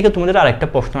 এখান থেকে তোমাদের আরেকটা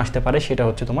প্রশ্ন আসতে পারে, সেটা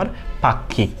হচ্ছে তোমার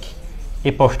পাক্ষিক।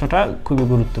 এই প্রশ্নটা খুবই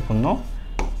গুরুত্বপূর্ণ।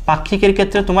 পাক্ষিকের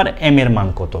ক্ষেত্রে তোমার m এর মান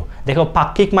কত? দেখো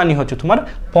পাক্ষিক মানে হচ্ছে তোমার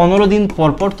 15 দিন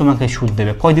পর পর তোমাকে সুদ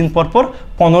দেবে। কয়দিন পর পর?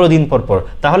 15 দিন পর পর।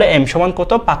 তাহলে m সমান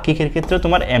কত? পাক্ষিকের ক্ষেত্রে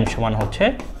তোমার m সমান হচ্ছে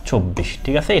 24।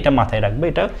 ঠিক আছে, এটা মাথায় রাখবে,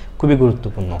 এটা খুবই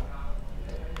গুরুত্বপূর্ণ।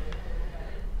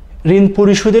 ঋণ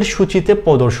পরিশোধের সূচিতে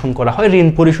প্রদর্শন করা হয়। ঋণ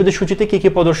পরিশোধের সূচিতে কি কি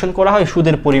প্রদর্শন করা হয়?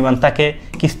 সুদের পরিমাণ থাকে,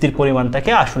 কিস্তির পরিমাণ থাকে,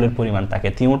 আসলের পরিমাণ থাকে,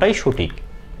 তিনটাই সঠিক।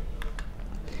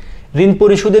 ঋণ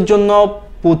পরিশোধের জন্য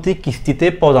প্রতি কিস্তিতে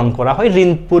প্রদান করা হয়।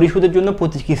 ঋণ পরিশোধের জন্য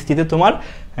প্রতি কিস্তিতে তোমার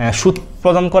সুদ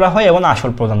প্রদান করা হয় এবং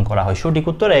আসল প্রদান করা হয়। সঠিক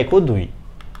উত্তর 1 ও 2।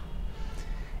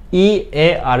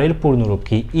 EAR এর পূর্ণরূপ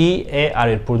কি? EAR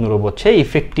এর পূর্ণরূপ হচ্ছে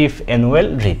effective annual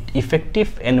rate. Effective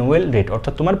annual rate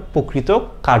অর্থাৎ তোমার প্রকৃত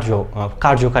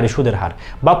কার্যকারী সুদের হার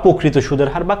বা প্রকৃত সুদের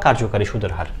হার বা কার্যকারী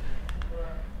সুদের হার।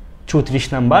 34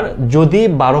 নাম্বার, যদি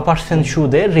 12%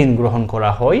 সুদে ঋণ গ্রহণ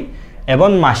করা হয় এবং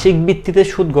মাসিক ভিত্তিতে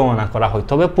সুদ গণনা করা হয়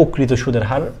তবে প্রকৃত সুদের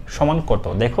হার সমান কত?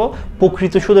 দেখো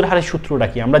প্রকৃত সুদের হারের সূত্রটা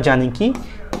কি? আমরা জানি কি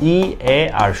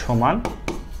EAR সমান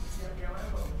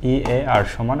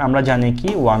আমরা জানি কি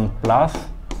 1 +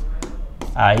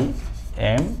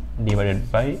 IM divided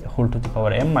by whole to the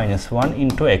power m - 1 *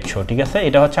 100। ঠিক আছে,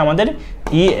 এটা হচ্ছে আমাদের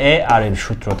EAR এর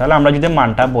সূত্র। তাহলে আমরা যদি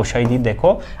মানটা বসাই দিই, দেখো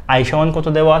i সমান কত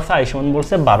দেওয়া আছে? i সমান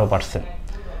বলছে 12%,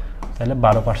 তাহলে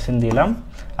 12% দিলাম।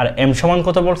 আর m সমান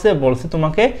কত বলছে? বলছে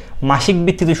তোমাকে মাসিক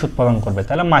ভিত্তিতে সুদ প্রদান করবে,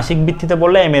 তাহলে মাসিক ভিত্তিতে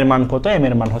বললে m এর মান কত? m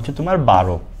এর মান হচ্ছে তোমার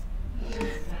 12,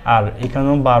 আর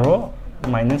এখানেও 12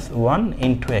 - 1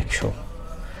 * 100।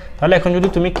 তাহলে এখন যদি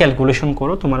তুমি ক্যালকুলেশন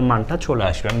করো তোমার মানটা চলে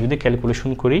আসবে। আমি যদি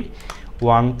ক্যালকুলেশন করি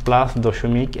 1 +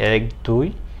 0.12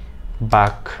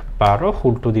 ভাগ 12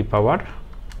 হোল টু দি পাওয়ার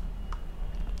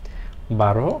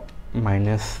 12 -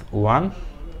 1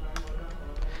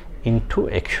 *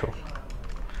 100,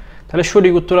 তাহলে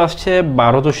সঠিক উত্তর আসছে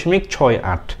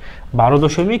 12.68।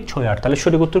 12.68, তাহলে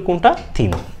সঠিক উত্তর কোনটা?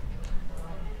 3।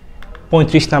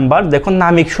 35 নাম্বার, দেখো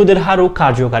নামিক সুদের হার ও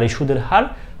কার্যকারী সুদের হার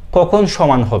কখন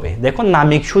সমান হবে? দেখো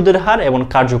নামিক সুদের হার এবং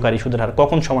কার্যকারী সুদের হার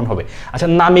কখন সমান হবে? আচ্ছা,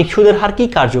 নামিক সুদের হার কি,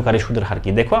 কার্যকারী সুদের হার কি?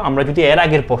 দেখো আমরা যদি এর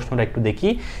আগের প্রশ্নটা একটু দেখি,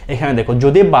 এখানে দেখো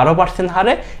যদি 12%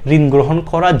 হারে ঋণ গ্রহণ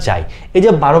করা যায়, এই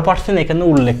যে 12% এখানে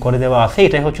উল্লেখ করে দেওয়া আছে,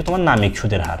 এটাই হচ্ছে তোমার নামিক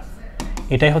সুদের হার।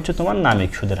 এটাই হচ্ছে তোমার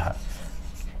নামিক সুদের হার।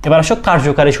 এবার আসো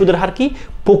কার্যকারী সুদের হার কি?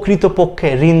 প্রকৃতপক্ষে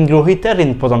ঋণ গ্রহীতা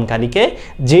ঋণ প্রদানকারীকে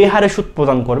যে হারে সুদ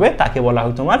প্রদান করবে তাকে বলা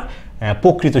হয় তোমার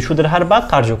প্রকৃত সুদের হার বা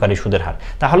কার্যকারী সুদের হার।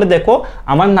 তাহলে দেখো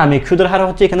আমার নামিক সুদের হার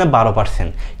হচ্ছে এখানে 12%,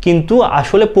 কিন্তু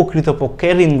আসলে প্রকৃতপক্ষে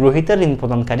ঋণ গ্রহীতা ঋণ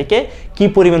প্রদানকারীকে কি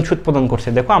পরিমাণ সুদ প্রদান করছে?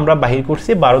 দেখো আমরা বাহির করছি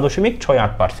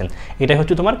 12.68%, এটাই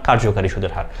হচ্ছে তোমার কার্যকারী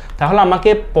সুদের হার। তাহলে আমাকে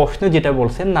প্রশ্নে যেটা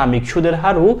বলছে নামিক সুদের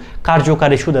হার ও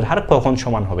কার্যকারী সুদের হার কখন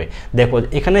সমান হবে? দেখো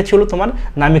এখানে ছিল তোমার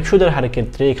নামিক সুদের হারের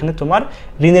ক্ষেত্রে এখানে তোমার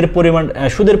ঋণের পরিমাণ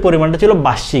সুদের পরিমাণটা ছিল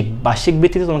বার্ষিক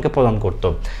ভিত্তিতে তোমাকে প্রদান করতো,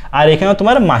 আর এখানে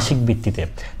তোমার মাসিক ভিত্তিতে।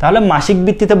 তাহলে মাসিক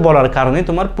ভিত্তিতে বলার কারণে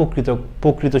তোমার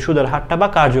প্রকৃত সুদের হারটা বা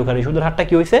কার্যকারী সুদের হারটা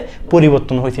কি হয়েছে?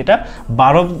 পরিবর্তন হয়েছে। এটা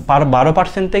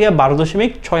 12% থেকে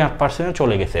 12.68%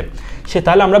 চলে গেছে।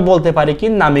 তাহলে আমরা বলতে পারি কি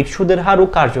নামিক সুদের হার ও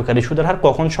কার্যকারী সুদের হার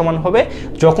কখন সমান হবে?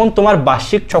 যখন তোমার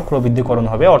বার্ষিক চক্রবৃদ্ধিকরণ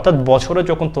হবে, অর্থাৎ বছরে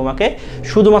যখন তোমাকে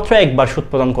শুধুমাত্র একবার সুদ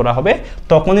প্রদান করা হবে,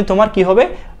 তখনই তোমার কি হবে?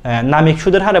 নামিক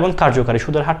সুদের হার এবং কার্যকারী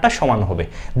সুদের হারটা সমান হবে।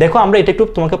 দেখো আমরা এটা একটু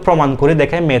তোমাকে প্রমাণ করে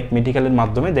দেখাই ম্যাথমেটিক্যালের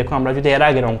মাধ্যমে। দেখো আমরা যদি এর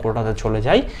আগের অঙ্কটাতে চলে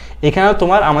যাই, এখানে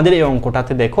তোমার আমাদের এই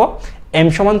অঙ্কটাতে দেখো m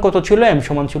সমান কত ছিল? m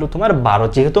সমান ছিল তোমার 12,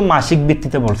 যেহেতু মাসিক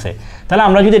ভিত্তিতে বলছে। তাহলে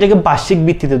আমরা যদি এটাকে বার্ষিক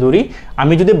ভিত্তিতে ধরি,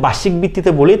 আমি যদি বার্ষিক ভিত্তিতে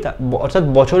বলি, অর্থাৎ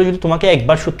বছরে যদি তোমাকে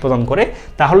একবার সুদ প্রদান করে,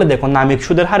 তাহলে দেখো নামিক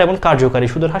সুদের হার এবং কার্যকারী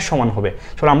সুদের হার সমান হবে।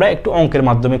 চলো আমরা একটু অঙ্কের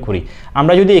মাধ্যমে করি।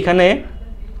 আমরা যদি এখানে,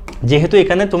 যেহেতু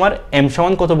এখানে তোমার m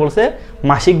সমান কত বলছে?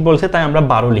 মাসিক বলছে, তাই আমরা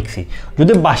 12 লিখছি।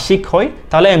 যদি বার্ষিক হয়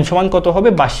তাহলে m সমান কত হবে?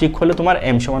 বার্ষিক হলে তোমার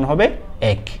m সমান হবে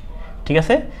 1। ঠিক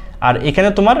আছে, আর এখানে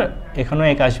তোমার এখানেও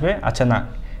 1 আসবে। আচ্ছা না,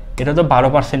 এটা তো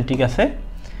 12%। ঠিক আছে,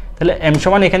 তাহলে m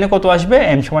সমান এখানে কত আসবে?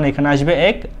 m সমান এখানে আসবে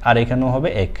 1, আর এখানেও হবে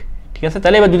 1। ঠিক আছে,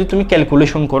 তাহলে এবার যদি তুমি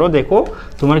ক্যালকুলেশন করো, দেখো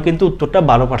তোমার কিন্তু উত্তরটা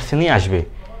 12%ই আসবে।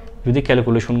 যদি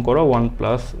ক্যালকুলেশন করো 1 + *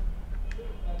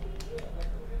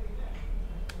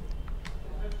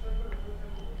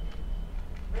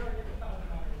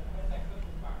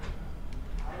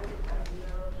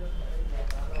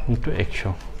 100,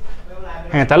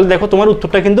 হ্যাঁ, তাহলে দেখো তোমার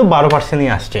উত্তরটা কিন্তু 12%ই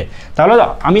আসছে। তাহলে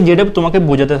আমি যেটা তোমাকে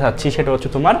বোঝাতে চাচ্ছি সেটা হচ্ছে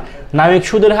তোমার নামিক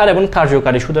সুদের হার এবং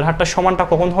কার্যকারী সুদের হারটা সমানটা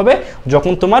কখন হবে,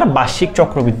 যখন তোমার বার্ষিক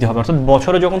চক্রবৃদ্ধি হবে, অর্থাৎ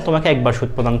বছরে যখন তোমাকে একবার সুদ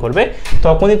প্রদান করবে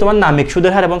তখনই তোমার নামিক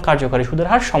সুদের হার এবং কার্যকারী সুদের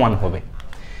হার সমান হবে।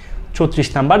 34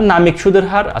 নাম্বার নামিক সুদের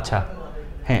হার। আচ্ছা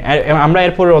হ্যাঁ, আমরা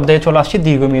এরপরের অধ্যায়ে চলে আসছি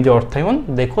দীর্ঘমেয়াদী অর্থায়ন।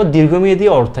 দেখো দীর্ঘমেয়াদী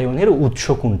অর্থায়নের উৎস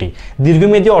কোনটি?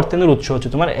 দীর্ঘমেয়াদী অর্থায়নের উৎস হচ্ছে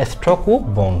তোমার স্টক ও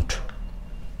বন্ড।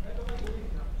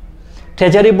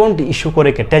 ট্রেজারি বন্ড ইস্যু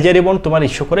করে কে? ট্রেজারি বন্ড তোমার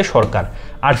ইস্যু করে সরকার।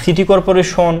 আর সিটি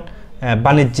কর্পোরেশন,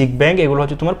 বাণিজ্যিক ব্যাংক, এগুলো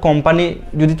হচ্ছে তোমার কোম্পানি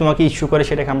যদি তোমাকে ইস্যু করে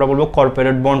সেটাকে আমরা বলবো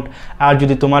কর্পোরেট বন্ড। আর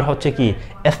যদি তোমার হচ্ছে কি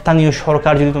স্থানীয়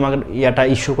সরকার যদি তোমাকে ইয়াটা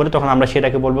ইস্যু করে তখন আমরা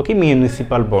সেটাকে বলবো কি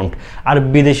মিউনিসিপাল বন্ড। আর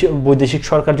বৈদেশিক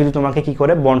সরকার যদি তোমাকে কি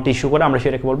করে বন্ড ইস্যু করে আমরা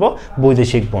সেটাকে বলবো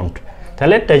বৈদেশিক বন্ড।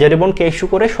 তাহলে ট্রেজারি বন্ড কে ইস্যু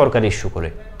করে? সরকার ইস্যু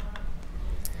করে।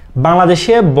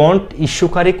 বাংলাদেশে বন্ড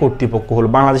ইস্যুকারী কর্তৃপক্ষ হলো,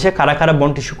 বাংলাদেশে কারা কারা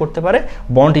বন্ড ইস্যু করতে পারে?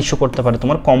 বন্ড ইস্যু করতে পারে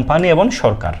তোমার কোম্পানি এবং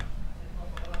সরকার।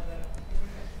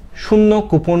 শূন্য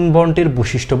কুপন বন্ডের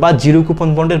বৈশিষ্ট্য বা জিরো কুপন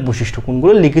বন্ডের বৈশিষ্ট্য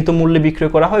কোনগুলো? লিখিত মূল্যে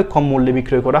বিক্রয় করা হয়, কম মূল্যে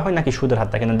বিক্রয় করা হয়, নাকি সুদের হার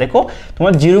থাকে না? দেখো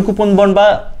তোমার জিরো কুপন বন্ড বা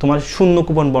তোমার শূন্য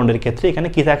কুপন বন্ডের ক্ষেত্রে এখানে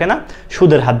কি থাকে না?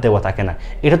 সুদের হার দেওয়া থাকে না।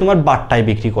 এটা তোমার বাট্টায়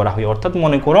বিক্রি করা হয়। অর্থাৎ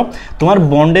মনে করো তোমার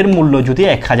বন্ডের মূল্য যদি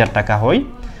 1000 টাকা হয়,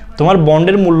 তোমার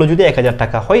বন্ডের মূল্য যদি 1000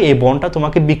 টাকা হয়, এই বন্ডটা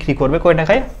তোমাকে বিক্রি করবে কয়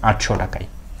টাকায়? 800 টাকায়।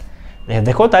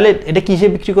 দেখো তাহলে এটা কিসে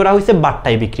বিক্রি করা হয়েছে?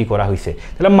 বাট্টায় বিক্রি করা হয়েছে।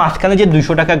 তাহলে মাঝখানে যে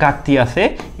 200 টাকা ঘাটতি আছে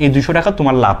এই 200 টাকা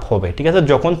তোমার লাভ হবে, ঠিক আছে?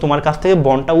 যখন তোমার কাছ থেকে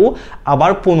বন্ডটা ও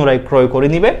আবার পুনরায় ক্রয় করে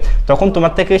নিবে তখন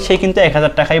তোমার থেকে সে কিন্তু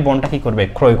 1000 টাকায় বন্ডটা কি করবে?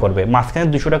 ক্রয় করবে। মাঝখানে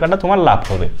 200 টাকাটা তোমার লাভ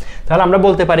হবে। তাহলে আমরা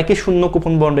বলতে পারি কি শূন্য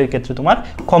কুপন বন্ডের ক্ষেত্রে তোমার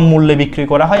কম মূল্যে বিক্রি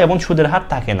করা হয় এবং সুদের হার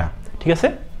থাকে না, ঠিক আছে?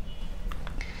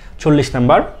 40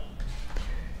 নাম্বার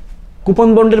কুপন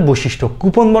বন্ডের বৈশিষ্ট্য।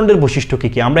 কুপন বন্ডের বৈশিষ্ট্য কি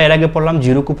কি? আমরা এর আগে পড়লাম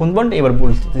জিরো কুপন বন্ড, এবার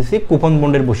বলতেছি কুপন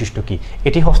বন্ডের বৈশিষ্ট্য কি।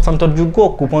 এটি হস্তান্তরযোগ্য,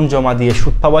 কুপন জমা দিয়ে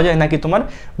সুদ পাওয়া যায়, নাকি তোমার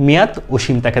মেয়াদ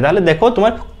অসীম থাকে? তাহলে দেখো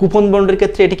তোমার কুপন বন্ডের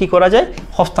ক্ষেত্রে এটি কি করা যায়?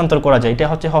 হস্তান্তর করা যায়, এটা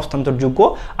হচ্ছে হস্তান্তরযোগ্য।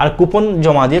 আর কুপন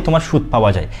জমা দিয়ে তোমার সুদ পাওয়া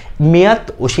যায়। মেয়াদ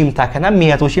অসীম থাকে না।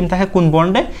 মেয়াদ অসীম থাকে কোন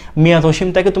বন্ডে? মেয়াদ অসীম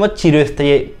থাকে তোমার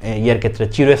চিরস্থায়ী ইয়ার ক্ষেত্রে,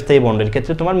 চিরস্থায়ী বন্ডের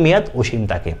ক্ষেত্রে তোমার মেয়াদ অসীম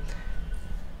থাকে।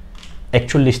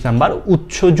 41 নাম্বার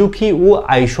উচ্চ ঝুঁকি ও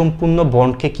আয়সম্পূর্ণ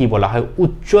বন্ডকে কি বলা হয়?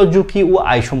 উচ্চ ঝুঁকি ও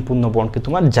আয়সম্পূর্ণ বন্ডকে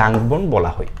তোমার জাঙ্ক বন্ড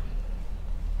বলা হয়।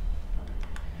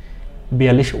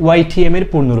 42 ওয়াইটিএম এর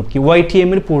পূর্ণরূপ কি?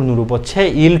 ওয়াইটিএম এর পূর্ণরূপ হচ্ছে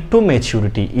yield two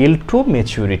maturity. Yield two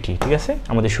maturity, ঠিক আছে?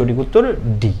 আমাদের সঠিক উত্তর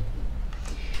ডি।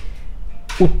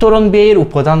 উত্তরণ ব্যয়ের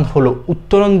উপাদান হলো,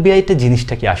 উত্তরণ ব্যয়টা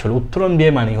জিনিসটা কি আসলে? উত্তরণ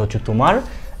ব্যয় মানে হচ্ছে তোমার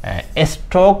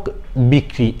স্টক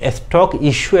বিক্রি, স্টক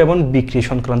ইস্যু এবং বিক্রি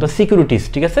সংক্রান্ত সিকিউরিটিস,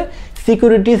 ঠিক আছে?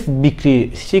 সিকিউরিটিস বিক্রি,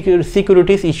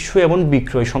 সিকিউরিটিস ইস্যু এবং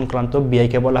বিক্রয় সংক্রান্ত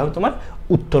ব্যয়কে বলা হয় তোমার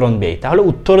উত্তরণ ব্যয়। তাহলে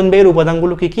উত্তরণ ব্যয়ের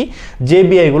উপাদানগুলো কি কি? যে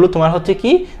ব্যয়গুলো তোমার হচ্ছে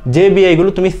কি, যে ব্যয়গুলো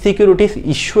তুমি সিকিউরিটিস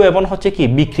ইস্যু এবং হচ্ছে কি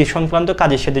বিক্রি সংক্রান্ত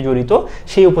কাজের সাথে জড়িত,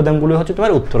 সেই উপাদানগুলো হচ্ছে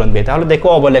তোমার উত্তরণ ব্যয়। তাহলে দেখো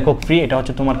অবলেখক ফি, এটা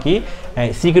হচ্ছে তোমার কি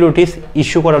সিকিউরিটিস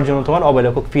ইস্যু করার জন্য তোমার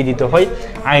অবলেখক ফি দিতে হয়,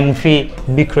 আইন ফি,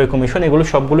 বিক্রয় কমিশন, এগুলো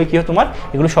সবগুলো কি হয় তোমার?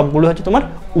 এগুলো সবগুলো হচ্ছে তোমার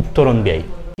উত্তরণ ব্যয়।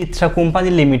 চিত্রা কোম্পানি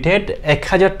লিমিটেড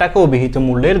 1000 টাকা অভিহিত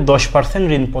মূল্যের 10%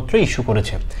 ঋণপত্র ইস্যু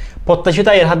করেছে। প্রত্যাশিত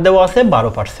এর হার দেওয়া আছে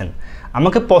 12%।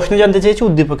 আমাকে প্রশ্নে জানতে চেয়েছি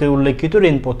উদ্দীপকের উল্লেখিত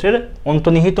ঋণপত্রের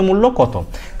অন্তর্নিহিত মূল্য কত?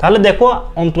 তাহলে দেখো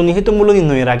অন্তর্নিহিত মূল্য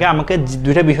নির্ণয়ের আগে আমাকে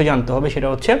দুইটা বিষয় জানতে হবে। সেটা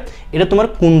হচ্ছে এটা তোমার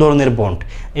কোন ধরনের বন্ড?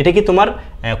 এটা কি তোমার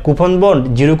coupon bond,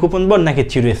 zero coupon bond, নাকি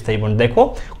চিরস্থায়ী বন্ড? দেখো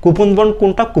কুপন বন্ড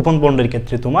কোনটা? কুপন বন্ডের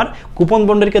ক্ষেত্রে তোমার, কুপন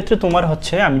বন্ডের ক্ষেত্রে তোমার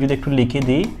হচ্ছে, আমি যদি একটু লিখে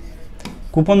দিই,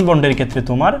 কুপন বন্ডের ক্ষেত্রে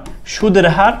তোমার সুদের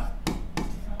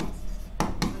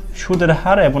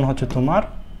হার এবং হচ্ছে তোমার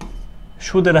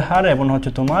সুদের হার এবং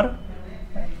হচ্ছে তোমার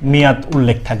মেয়াদ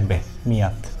উল্লেখ থাকবে,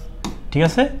 মেয়াদ, ঠিক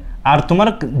আছে? আর তোমার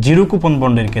জিরো কুপন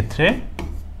বন্ডের ক্ষেত্রে,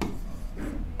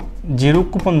 জিরো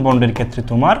কুপন বন্ডের ক্ষেত্রে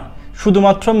তোমার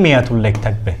শুধুমাত্র মেয়াদ উল্লেখ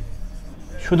থাকবে,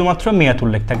 শুধুমাত্র মেয়াদ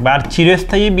উল্লেখ থাকবে। আর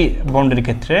চিরস্থায়ী বন্ডের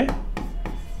ক্ষেত্রে,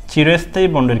 চিরস্থায়ী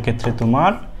বন্ডের ক্ষেত্রে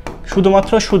তোমার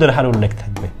শুধুমাত্র সুদের হার উল্লেখ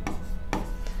থাকবে,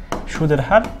 সুদের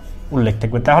হার উল্লেখ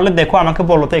থাকবে। তাহলে দেখো আমাকে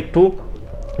বলো তো একটু,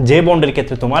 যে বন্ডের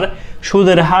ক্ষেত্রে তোমার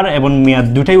সুদের হার এবং মেয়াদ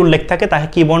দুটাই উল্লেখ থাকে তাকে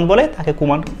কি বন্ড বলে? তাকে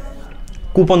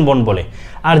কুপন বন্ড বলে।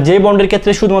 আর যে বন্ডের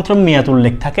ক্ষেত্রে শুধুমাত্র মেয়াদ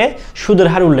উল্লেখ থাকে, সুদের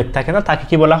হার উল্লেখ থাকে না, তাকে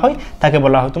কি বলা হয়? তাকে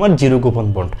বলা হয় তোমার জিরো কুপন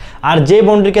বন্ড। আর যে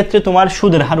বন্ডের ক্ষেত্রে তোমার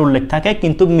সুদের হার উল্লেখ থাকে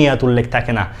কিন্তু মেয়াদ উল্লেখ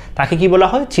থাকে না, তাকে কি বলা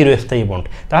হয়? চিরস্থায়ী বন্ড।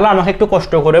 তাহলে আমাকে একটু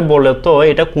কষ্ট করে বলে তো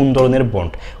এটা কোন ধরনের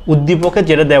বন্ড? উদ্দীপকে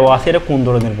যেটা দেওয়া আছে এটা কোন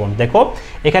ধরনের বন্ড? দেখো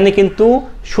এখানে কিন্তু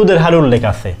সুদের হার উল্লেখ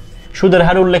আছে, সুদের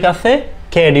হার উল্লেখ আছে,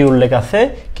 কেডি উল্লেখ আছে,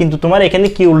 কিন্তু তোমার এখানে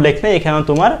কি উল্লেখ নেই? এখানে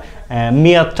তোমার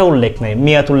মেয়াদটা উল্লেখ নাই,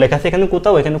 মেয়াদ উল্লেখ আছে এখানে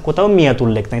কোথাও মেয়াদ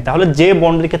উল্লেখ নাই, তাহলে যে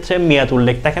বন্ডের ক্ষেত্রে মেয়াদ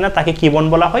উল্লেখ থাকে না তাকে কি বন্ড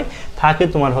বলা হয়, তাকে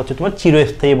তোমার হচ্ছে তোমার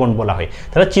চিরস্থায়ী বন্ড বলা হয়।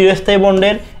 তাহলে চিরস্থায়ী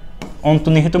বন্ডের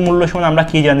অন্তর্নিহিত মূল্য সমান আমরা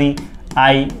কি জানি,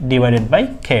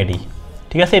 I/KD।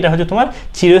 ঠিক আছে, এটা হচ্ছে তোমার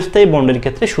চিরস্থায়ী বন্ডের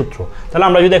ক্ষেত্রে সূত্র। তাহলে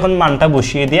আমরা যদি এখন মানটা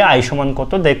বসিয়ে দিই, I সমান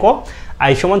কত, দেখো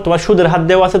I সমান তোমার সুদের হার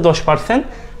দেওয়া আছে 10%,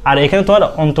 আর এখানে তোমার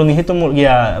অন্তর্নিহিত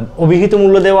অভিহিত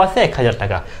মূল্য দেওয়া আছে 1000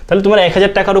 টাকা। তাহলে তোমার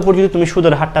 1000 টাকার উপর যদি তুমি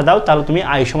সুদের হারটা দাও তাহলে তুমি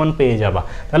I সমান পেয়ে যাবা।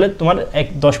 তাহলে তোমার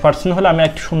 10% হলে আমি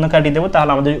একটা শূন্য কাটিয়ে দেবো,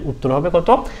 তাহলে আমাদের উত্তর হবে কত,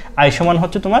 I সমান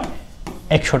হচ্ছে তোমার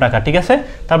 100 টাকা। ঠিক আছে,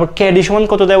 তারপর KD সমান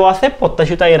কত দেওয়া আছে,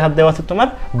 প্রত্যাশিত আয়ের হার দেওয়া আছে তোমার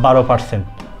 12%।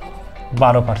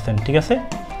 ঠিক আছে,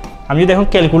 আমি যদি এখন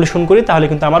ক্যালকুলেশন করি তাহলে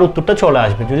কিন্তু আমার উত্তরটা চলে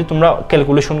আসবে। যদি তোমরা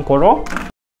ক্যালকুলেশন করো,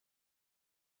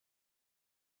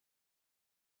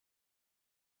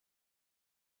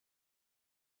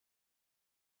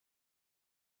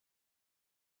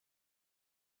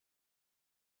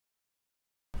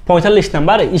 পঁয়তাল্লিশ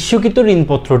নাম্বার ইস্যুকৃত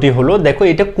ঋণপত্রটি হলো, দেখো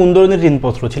এটা কোন ধরনের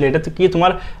ঋণপত্র ছিল, এটা তো কি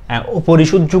তোমার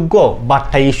পরিশোধযোগ্য,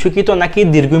 বাট্টায় ইস্যুকৃত নাকি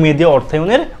দীর্ঘমেয়াদী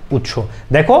অর্থায়নের উৎস।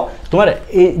 দেখো তোমার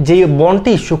এই যে বন্ডটি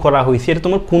ইস্যু করা হয়েছে এটা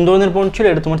তোমার কোন ধরনের বন্ড ছিল,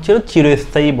 এটা তোমার ছিল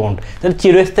চিরস্থায়ী বন্ড। তাহলে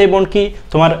চিরস্থায়ী বন্ড কি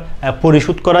তোমার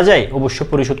পরিশোধ করা যায়, অবশ্যই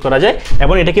পরিশোধ করা যায়।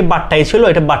 এবং এটা কি বাট্টায় ছিল,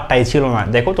 এটা বাট্টায় ছিল না।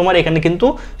 দেখো তোমার এখানে কিন্তু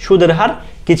সুদের হার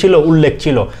কি ছিল, উল্লেখ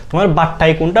ছিল। তোমার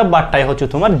বাট্টায় কোনটা, বাট্টায় হচ্ছে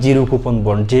তোমার জিরো কুপন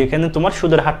বন্ড, যেখানে তোমার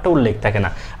সুদের হারটা উল্লেখ থাকে না,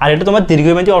 আর এটা তোমার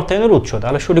দীর্ঘমেয়াদী অর্থায়নের উৎস।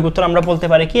 তাহলে সঠিক উত্তর আমরা বলতে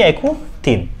পারি কি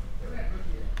 1-3।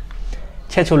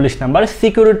 46 নাম্বার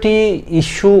সিকিউরিটি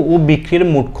ইস্যু ও বিক্রির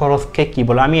মোট খরচকে কি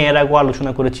বলে। আমি এর আগে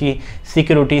আলোচনা করেছি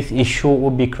সিকিউরিটিজ ইস্যু ও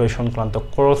বিক্রয় সংক্রান্ত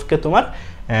খরচকে তোমার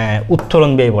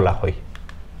উত্তোলন ব্যয় বলা হয়।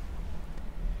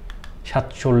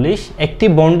 47 একটি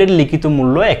বন্ডের লিখিত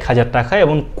মূল্য 1000 টাকা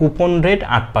এবং কুপন রেট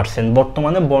 8%।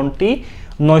 বর্তমানে বন্ডটি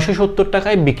 970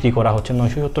 টাকায় বিক্রি করা হচ্ছে,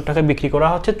 970 টাকায় বিক্রি করা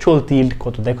হচ্ছে। চলতি ইল্ড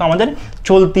কত, দেখো আমাদের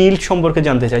চলতি ইল্ড সম্পর্কে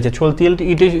জানতে চাইছে। চলতি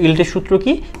ইল্ডের সূত্র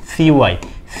কি, CY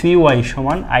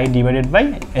সমান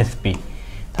I/SP।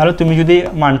 তাহলে তুমি যদি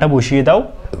মানটা বসিয়ে দাও,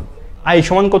 I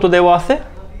সমান কত দেওয়া আছে,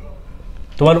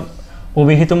 তোমার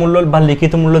অভিহিত মূল্য বা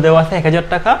লিখিত মূল্য দেওয়া আছে 1000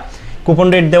 টাকা, কুপন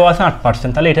রেট দেওয়া আছে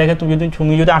 8%। তাহলে এটাকে তুমি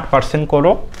যদি 8%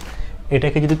 করো,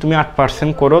 এটাকে যদি তুমি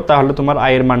 8% করো তাহলে তোমার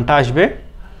আয়ের মানটা আসবে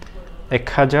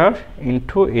 1000 ×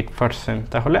 8%,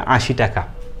 তাহলে 80 টাকা।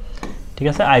 ঠিক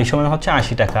আছে, I সমান হচ্ছে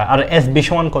 80 টাকা। আর SB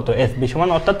সমান কত, SB সমান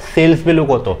অর্থাৎ সেলস ভ্যালু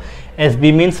কত, SB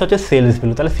মিনস হচ্ছে সেলস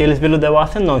ভ্যালু। তাহলে সেলস ভ্যালু দেওয়া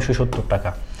আছে 970 টাকা,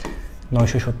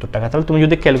 970 টাকা। তাহলে তুমি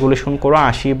যদি ক্যালকুলেশন করো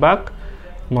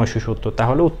 80/970,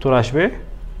 তাহলে উত্তর আসবে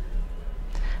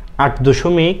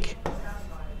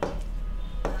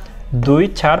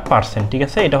 8.24%। ঠিক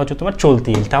আছে, এটা হচ্ছে তোমার চলতি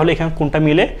ইল্ড। তাহলে এখানে কোনটা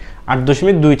মিলে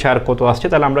 8.24 কত আসছে,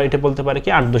 তাহলে আমরা এটা বলতে পারি কি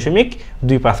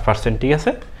 8.25%। ঠিক আছে,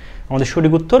 আমাদের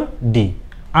সঠিক উত্তর ডি।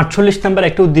 48 নাম্বার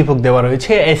একটা উদ্দীপক দেওয়া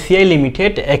রয়েছে, এসিআই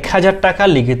লিমিটেড 1000 টাকা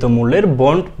লিখিত মূল্যের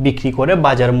বন্ড বিক্রি করে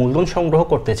বাজার মূলধন সংগ্রহ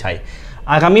করতে চায়।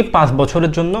 আগামী 5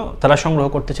 বছরের জন্য তারা সংগ্রহ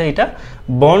করতে চায়। এটা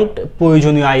বন্ড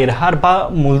প্রয়োজনীয় আয়ের হার বা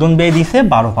মূলধন ব্যয় দিছে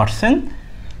 12%।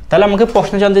 তাহলে আমাকে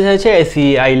প্রশ্ন জানতে চাইছে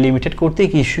এসিআই লিমিটেড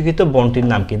কর্তৃক ইস্যুকৃত বন্ডটির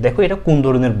নাম কি। দেখো এটা কোন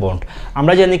ধরনের বন্ড,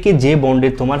 আমরা জানি কি যে বন্ডে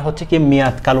তোমার হচ্ছে কি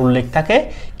মেয়াদকাল উল্লেখ থাকে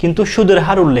কিন্তু সুদের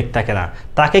হার উল্লেখ থাকে না,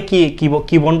 তাকে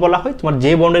কি বন্ড বলা হয়। তোমার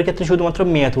যে বন্ডের ক্ষেত্রে শুধুমাত্র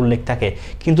মেয়াদ উল্লেখ থাকে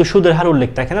কিন্তু সুদের হার উল্লেখ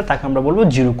থাকে না, তাকে আমরা বলবো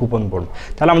জিরো কুপন বন্ড।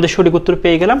 তাহলে আমাদের সঠিক উত্তর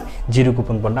পেয়ে গেলাম জিরো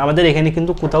কুপন বন্ড। আমাদের এখানে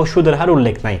কিন্তু কোথাও সুদের হার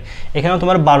উল্লেখ নাই, এখানে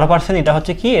তোমার 12%। এটা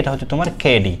হচ্ছে কি, এটা হচ্ছে তোমার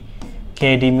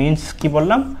কেডি মিনস কি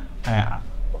বললাম,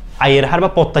 আয়ের হার বা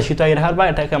প্রত্যাশিত আয়ের হার, বা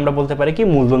এটাকে আমরা বলতে পারি কি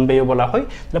মূলধন ব্যয় বলা হয়।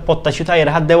 তাহলে প্রত্যাশিত আয়ের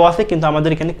হার দেওয়া আছে কিন্তু আমাদের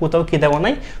এখানে কোথাও কি দেওয়া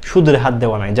নাই, সুদের হার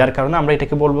দেওয়া নাই, যার কারণে আমরা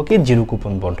এটাকে বলবো কি জিরো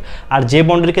কুপন বন্ড। আর যে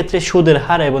বন্ডের ক্ষেত্রে সুদের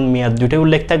হার এবং মেয়াদ দুটোই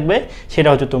উল্লেখ থাকবে সেটা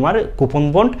হচ্ছে তোমার কুপন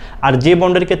বন্ড। আর যে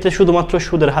বন্ডের ক্ষেত্রে শুধুমাত্র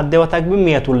সুদের হার দেওয়া থাকবে,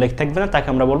 মেয়াদ উল্লেখ থাকবে না, তাকে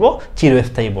আমরা বলবো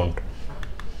চিরস্থায়ী বন্ড।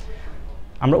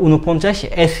 আমরা 49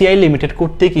 এসিআই লিমিটেড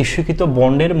কর্তৃক ইস্যুকৃত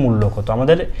বন্ডের মূল্য কত।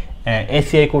 আমাদের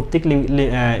এসিআই কর্তৃক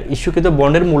ইস্যুকৃত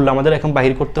বন্ডের মূল্য আমাদের এখন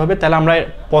বাহির করতে হবে। তাহলে আমরা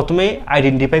প্রথমে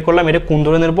আইডেন্টিফাই করলাম এটা কোন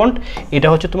ধরনের বন্ড, এটা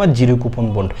হচ্ছে তোমার জিরো কুপন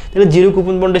বন্ড। তাহলে জিরো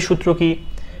কুপন বন্ডের সূত্র কি,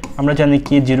 আমরা জানি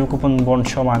কি জিরো কুপন বন্ড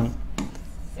সমান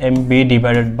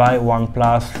MB/1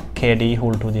 + KD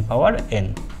whole to the power n।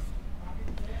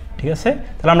 ঠিক আছে,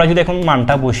 তাহলে আমরা যদি এখন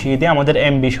মানটা বসিয়ে দিই, আমাদের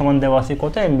MB সমান দেওয়া আছে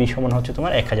কত, MB সমান হচ্ছে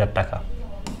তোমার 1000 টাকা,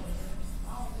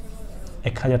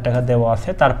 1000 টাকা দেওয়া আছে।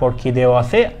 তারপর কি দেওয়া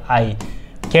আছে,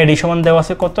 কেডি সমান দেওয়া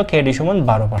আছে কত, কেডি সমান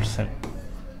 12%,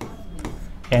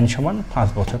 n সমান 5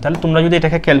 বছর। তাহলে তোমরা যদি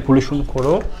এটাকে ক্যালকুলেশন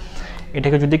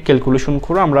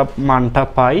করো, আমরা মানটা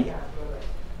পাই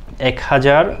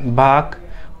 1000/1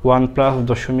 +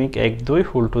 0.12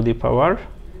 হোল টু দি পাওয়ার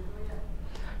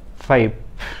 5।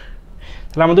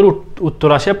 তাহলে আমাদের উত্তর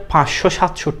আসে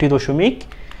 567.9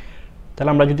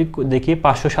 তাহলে আমরা যদি দেখি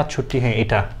 567, হ্যাঁ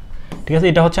এটা ঠিক আছে,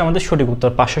 এটা হচ্ছে আমাদের সঠিক উত্তর।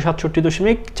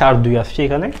 567.42 আসছে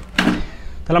এখানে।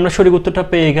 তাহলে আমরা সঠিক উত্তরটা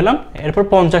পেয়ে গেলাম। এরপর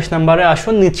 50 নম্বরে আসো,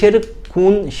 নিচের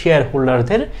কোন শেয়ার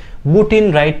হোল্ডারদের ভোটিং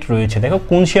রাইট রয়েছে? দেখো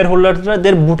কোন শেয়ার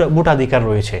হোল্ডারদের ভোটাধিকার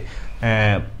রয়েছে,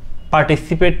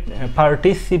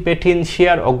 পার্টিসিপেটিং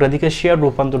শেয়ার, অগ্রাধিকার শেয়ার,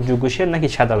 রূপান্তরযোগ্য শেয়ার নাকি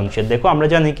সাধারণ শেয়ার। দেখো আমরা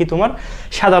জানি কি তোমার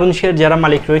সাধারণ শেয়ার যারা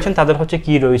মালিক রয়েছেন তাদের হচ্ছে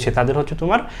কি রয়েছে, তাদের হচ্ছে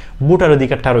তোমার ভোটার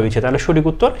অধিকারটা রয়েছে। তাহলে সঠিক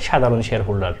উত্তর সাধারণ শেয়ার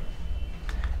হোল্ডার।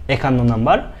 51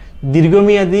 নম্বর,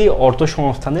 দীর্ঘমেয়াদী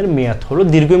অর্থসংস্থানের মেয়াদ হলো,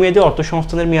 দীর্ঘমেয়াদী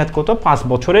অর্থসংস্থানের মেয়াদ কত? 5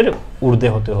 বছরের ঊর্ধ্বে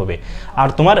হতে হবে। আর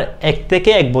তোমার 1 থেকে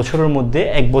 1 বছরের মধ্যে,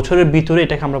 1 বছরের ভিতরে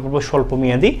এটাকে আমরা বলবো স্বল্প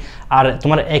মেয়াদী, আর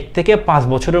তোমার 1 থেকে 5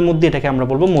 বছরের মধ্যে এটাকে আমরা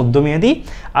বলবো মধ্যমেয়াদী,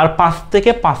 আর 5 থেকে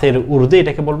 5-এর ঊর্ধ্বে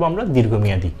এটাকে বলবো আমরা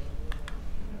দীর্ঘমেয়াদী।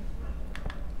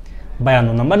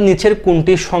 52 নম্বর, নিচের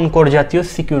কোনটি সংকর জাতীয়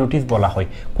সিকিউরিটিজ বলা হয়?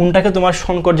 কোনটাকে তোমার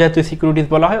সংকর জাতীয় সিকিউরিটিজ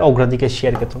বলা হয়? অগ্রাধিকার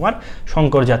শেয়ারকে তোমার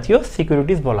সংকর জাতীয়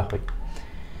সিকিউরিটিজ বলা হয়।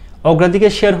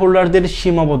 অগ্রাধিকার শেয়ার হোল্ডারদের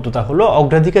সীমাবদ্ধতা হলো,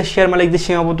 অগ্রাধিকার শেয়ার মালিকদের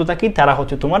সীমাবদ্ধতা কি? তারা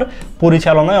হচ্ছে তোমার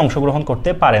পরিচালনায় অংশগ্রহণ করতে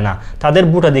পারে না, তাদের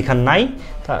ভোটাধিকার নাই।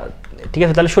 ঠিক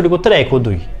আছে, তাহলে সঠিক উত্তর 1 ও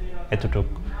 2 এতটুক।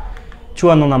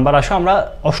 54 নম্বর আসো, আমরা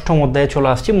 8ম অধ্যায়ে চলে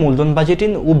আসছি, মূলধন বাজেটিং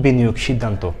ও বিনিয়োগ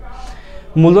সিদ্ধান্ত।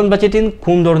 মূলধন বাজেটিং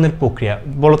কোন ধরনের প্রক্রিয়া?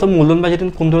 বলতো মূলধন বাজেটিং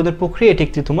কোন ধরনের প্রক্রিয়া? এটি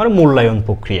একটি তোমার মূল্যায়ন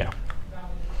প্রক্রিয়া।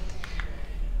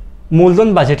 মূলধন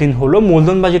বাজেটিং হলো,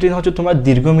 মূলধন বাজেটিং হচ্ছে তোমার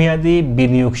দীর্ঘমেয়াদী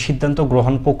বিনিয়োগ সিদ্ধান্ত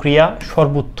গ্রহণ প্রক্রিয়া,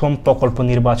 সর্বোত্তম প্রকল্প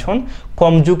নির্বাচন,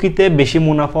 কম ঝুঁকিতে বেশি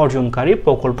মুনাফা অর্জনকারী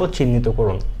প্রকল্প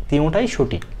চিহ্নিতকরণ। তিনটাই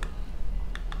সঠিক।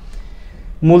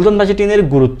 মূলধন বাজেটিং এর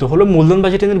গুরুত্ব হলো, মূলধন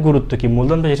বাজেটিং এর গুরুত্ব কি?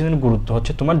 মূলধন বাজেটিং এর গুরুত্ব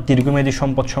হচ্ছে তোমার দীর্ঘমেয়াদী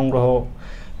সম্পদ সংগ্রহ,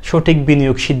 সঠিক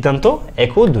বিনিয়োগ সিদ্ধান্ত।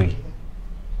 1 ও 2।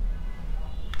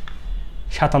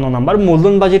 57 নম্বর,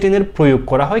 মূলধন বাজেটিং এর প্রয়োগ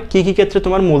করা হয় কি কি ক্ষেত্রে?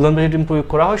 তোমার মূলধন বাজেটিং প্রয়োগ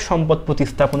করা হয় সম্পদ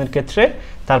প্রতিস্থাপনের ক্ষেত্রে,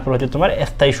 তারপর হচ্ছে তোমার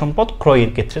স্থায়ী সম্পদ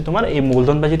ক্রয়ের ক্ষেত্রে তোমার এই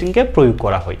মূলধন বাজেটিংকে প্রয়োগ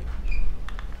করা হয়।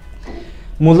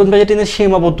 মূলধন বাজেটিং এর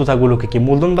সীমাবদ্ধতাগুলো কি কি?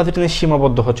 মূলধন বাজেটিং এর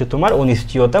সীমাবদ্ধ হচ্ছে তোমার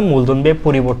অনিশ্চয়তা, মূলধন ব্যয়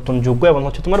পরিবর্তনযোগ্য এবং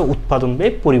হচ্ছে তোমার উৎপাদন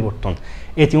ব্যয় পরিবর্তন।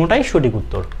 এই তিনটাই সঠিক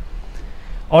উত্তর।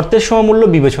 অর্থের সমমূল্য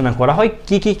বিবেচনা করা হয়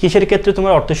কি কি? কিসের ক্ষেত্রে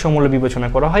তোমার অর্থের সমমূল্য বিবেচনা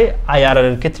করা হয়? আইআরআর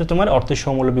এর ক্ষেত্রে তোমার অর্থের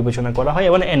সমমূল্য বিবেচনা করা হয়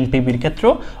এবং এনপিবির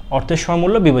ক্ষেত্রেও অর্থের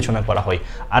সমমূল্য বিবেচনা করা হয়।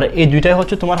 আর এই দুইটাই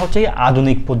হচ্ছে তোমার হচ্ছে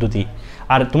আধুনিক পদ্ধতি,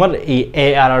 আর তোমার এই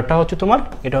এআরআরটা হচ্ছে তোমার,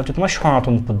 এটা হচ্ছে তোমার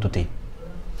সনাতন পদ্ধতি,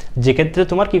 যে ক্ষেত্রে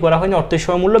তোমার কি করা হয় না, অর্থের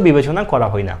সমমূল্য বিবেচনা করা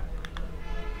হয় না।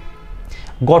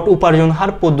 গড় উপার্জন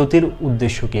হার পদ্ধতির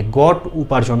উদ্দেশ্য কি? গড়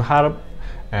উপার্জন হার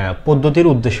পদ্ধতির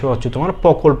উদ্দেশ্য হচ্ছে তোমার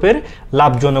প্রকল্পের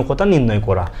লাভজনকতা নির্ণয়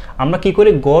করা। আমরা কি করি?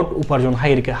 গড় উপার্জন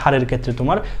হারের ক্ষেত্রে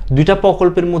তোমার দুইটা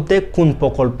প্রকল্পের মধ্যে কোন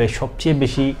প্রকল্পে সবচেয়ে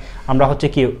বেশি আমরা হচ্ছে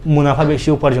কি মুনাফা বেশি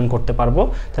উপার্জন করতে পারবো,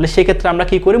 তাহলে সেক্ষেত্রে আমরা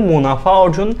কি করি? মুনাফা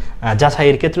অর্জন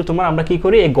যাচাইয়ের ক্ষেত্রে তোমার আমরা কি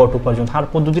করি? এই গড় উপার্জন হার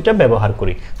পদ্ধতিটা ব্যবহার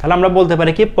করি। তাহলে আমরা বলতে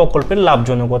পারি কি প্রকল্পের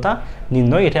লাভজনকতা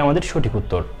নির্ণয়, এটা আমাদের সঠিক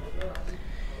উত্তর।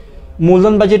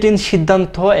 মূলধন বাজেটিং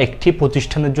সিদ্ধান্ত একটি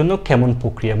প্রতিষ্ঠানের জন্য কেমন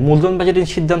প্রক্রিয়া? মূলধন বাজেটিং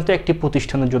সিদ্ধান্ত একটি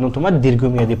প্রতিষ্ঠানের জন্য তোমার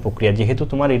দীর্ঘমেয়াদী প্রক্রিয়া, যেহেতু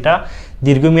তোমার এটা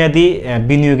দীর্ঘমেয়াদী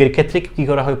বিনিয়োগের ক্ষেত্রে কি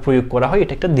করা হয়? প্রয়োগ করা হয়,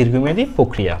 এটা একটা দীর্ঘমেয়াদী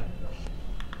প্রক্রিয়া।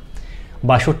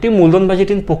 62, মূলধন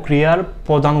বাজেটিং প্রক্রিয়ার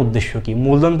প্রধান উদ্দেশ্য কি?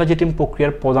 মূলধন বাজেটিং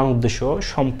প্রক্রিয়ার প্রধান উদ্দেশ্য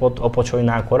সম্পদ অপচয়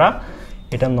না করা,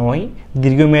 এটা নয়।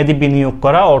 দীর্ঘমেয়াদী বিনিয়োগ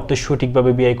করা, অর্থের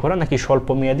সঠিকভাবে ব্যয় করা, নাকি স্বল্প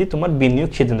মেয়াদী তোমার বিনিয়োগ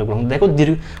সিদ্ধান্ত গ্রহণ। দেখো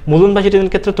মূলধন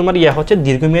বাজেটিংয়ের ক্ষেত্রে তোমার হচ্ছে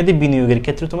দীর্ঘমেয়াদী বিনিয়োগের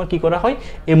ক্ষেত্রে তোমার কি করা হয়?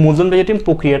 এই মূলধন বাজেটিং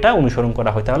প্রক্রিয়াটা অনুসরণ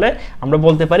করা হয়। তাহলে আমরা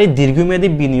বলতে পারি দীর্ঘমেয়াদী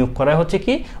বিনিয়োগ করা হচ্ছে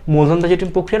কি মূলধন বাজেটিং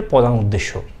প্রক্রিয়ার প্রধান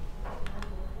উদ্দেশ্য।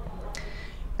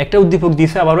 একটা উদ্দীপক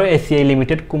দিয়েছে আবারও, এসিআই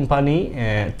লিমিটেড কোম্পানি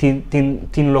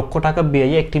 3 লক্ষ টাকা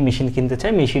ব্যয়ে একটি মেশিন কিনতে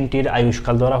চায়। মেশিনটির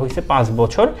আয়ুষ্কাল ধরা হয়েছে 5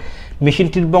 বছর।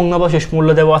 মেশিনটির ভগ্নাবশেষ মূল্য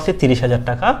দেওয়া আছে 30,000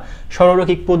 টাকা।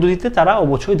 সরলরৈখিক পদ্ধতিতে তারা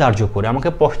অবচয় ধার্য করে। আমাকে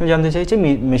প্রশ্ন জানতে চাইছে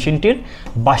মেশিনটির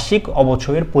বার্ষিক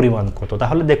অবচয়ের পরিমাণ কত।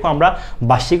 তাহলে দেখো আমরা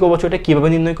বার্ষিক অবচয়টা কিভাবে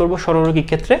নির্ণয় করব সরলরৈখিক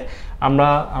ক্ষেত্রে?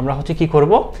 আমরা হচ্ছে কি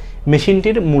করব?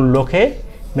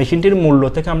 মেশিনটির মূল্য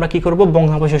থেকে আমরা কি করব?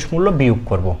 ভগ্নাবশেষ মূল্য বিয়োগ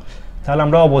করব। তাহলে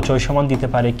আমরা অবচয় সমান দিতে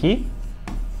পারি কি?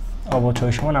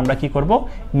 অবচয় সমান আমরা কি করব?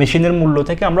 মেশিনের মূল্য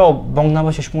থেকে আমরা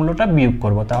ভগ্নাবশেষ মূল্যটা বিয়োগ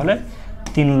করব। তাহলে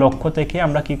 3 লক্ষ থেকে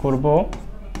আমরা কি করব?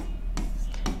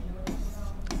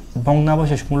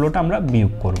 ভগ্নাবশেষ মূল্যটা আমরা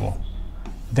বিয়োগ করব।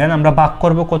 দেন আমরা ভাগ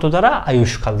করব কত দ্বারা?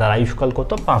 আয়ুষ্কাল দ্বারা। আয়ুষ্কাল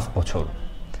কত? 5 বছর।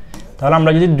 তাহলে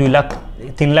আমরা যদি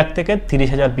 3 লাখ থেকে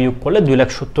 30,000 বিয়োগ করলে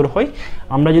 2,70,000 হয়।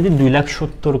 আমরা যদি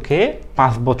 2,70,000কে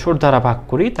 5 বছর দ্বারা ভাগ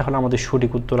করি তাহলে আমাদের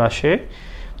সঠিক উত্তর আসে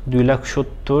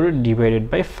 2,70,000 ডিভাইডেড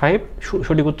বাই 5,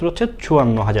 সঠিক উত্তর হচ্ছে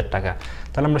 54,000 টাকা।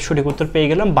 তাহলে আমরা সঠিক উত্তর পেয়ে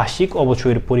গেলাম, বার্ষিক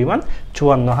অবচয়ের পরিমাণ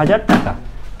 54,000 টাকা।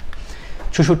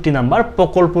 64 নাম্বার,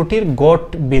 প্রকল্পটির গড়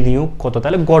বিনিয়োগ কত?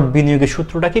 তাহলে গড় বিনিয়োগের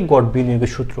সূত্রটা কি? গড়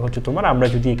বিনিয়োগের সূত্র হচ্ছে তোমার, আমরা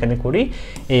যদি এখানে করি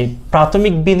এই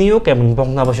প্রাথমিক বিনিয়োগ এবং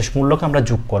ভগ্নাবশেষ মূল্যকে আমরা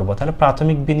যোগ করব। তাহলে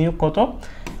প্রাথমিক বিনিয়োগ কত?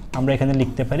 আমরা এখানে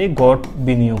লিখতে পারি গড়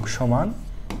বিনিয়োগ সমান,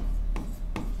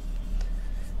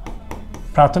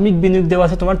 প্রাথমিক বিনিয়োগ দেওয়া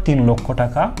আছে তোমার 3 লক্ষ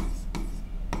টাকা,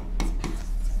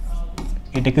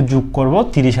 এটাকে যোগ করব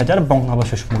 30,000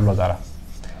 ভগ্নাবশেষ মূল্য দ্বারা।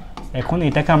 এখন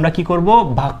এটাকে আমরা কি করব?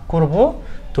 ভাগ করব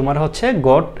তোমার হচ্ছে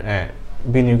গড়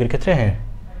বিনিয়োগের ক্ষেত্রে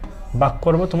ভাগ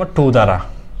করব তোমার 2 দ্বারা,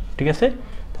 ঠিক আছে?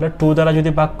 তাহলে 2 দ্বারা যদি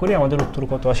ভাগ করি আমাদের উত্তর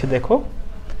কত আসে দেখো,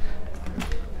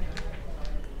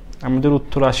 আমাদের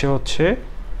উত্তর আসে হচ্ছে,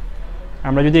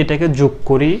 আমরা যদি এটাকে যোগ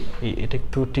করি, এটা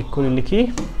একটু ঠিক করে লিখি,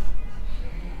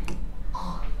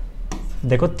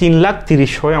 দেখো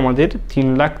 3,30,000 হয় আমাদের,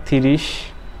 3,30,000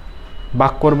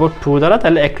 ভাগ করব 2 দ্বারা,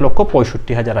 তাহলে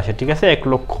 1,65,000 আসে, ঠিক আছে? 1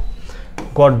 লক্ষ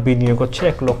গড় বিনিয়োগ হচ্ছে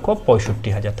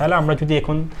 1,65,000। তাহলে আমরা যদি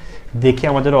এখন দেখি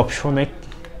আমাদের অপশন 1,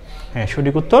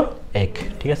 সঠিক উত্তর 1,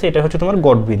 ঠিক আছে? এটা হচ্ছে তোমার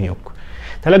গড় বিনিয়োগ।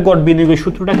 তাহলে গড় বিনিয়োগের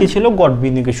সূত্রটা কি ছিল? গড়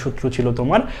বিনিয়োগের সূত্র ছিল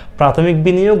তোমার প্রাথমিক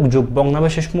বিনিয়োগ যোগ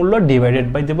ভগ্নাবশেষ মূল্য ডিভাইডেড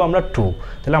বাই দেবো আমরা 2,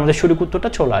 তাহলে আমাদের সঠিক উত্তরটা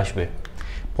চলে আসবে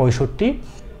 65।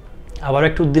 আবার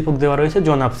একটি উদ্দীপক দেওয়া রয়েছে,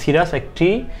 জনাব সিরাজ একটি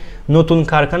নতুন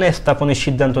কারখানা স্থাপনের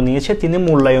সিদ্ধান্ত নিয়েছে। তিনি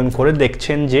মূল্যায়ন করে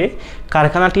দেখছেন যে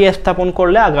কারখানাটি স্থাপন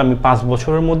করলে আগামী 5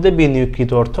 বছরের মধ্যে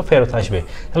বিনিয়োগকৃত অর্থ ফেরত আসবে।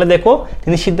 তাহলে দেখো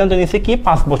তিনি সিদ্ধান্ত নিয়েছে কি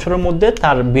 5 বছরের মধ্যে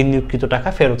তার বিনিয়োগকৃত টাকা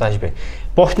ফেরত আসবে।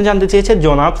 প্রশ্নে জানতে চেয়েছে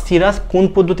জনাব সিরাজ কোন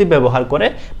পদ্ধতি ব্যবহার করে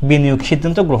বিনিয়োগ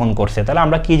সিদ্ধান্ত গ্রহণ করছে। তাহলে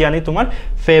আমরা কি জানি, তোমার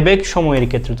পেব্যাক সময়ের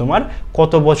ক্ষেত্রে তোমার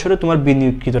কত বছরে তোমার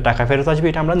বিনিয়োগকৃত টাকা ফেরত আসবে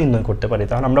এটা আমরা নির্ণয় করতে পারি।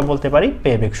 তাহলে আমরা বলতে পারি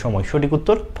পেব্যাক সময়। সঠিক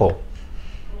উত্তর ক।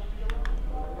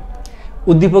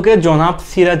 উদ্দীপকে জনাব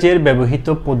সিরাজের ব্যবহৃত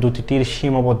পদ্ধতিটির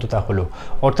সীমাবদ্ধতা হলো,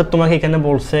 অর্থাৎ তোমাকে এখানে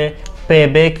বলছে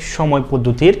পেব্যাক সময়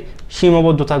পদ্ধতির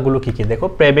সীমাবদ্ধতাগুলো কি কি। দেখো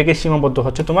পেব্যাকের সীমাবদ্ধ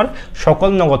হচ্ছে তোমার সকল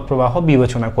নগদ প্রবাহ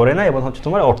বিবেচনা করে না এবং হচ্ছে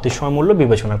তোমার অর্থের সময় মূল্য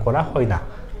বিবেচনা করা হয় না।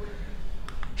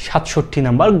 67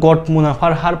 নাম্বার, গড়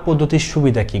মুনাফার হার পদ্ধতির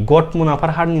সুবিধা কি? গড়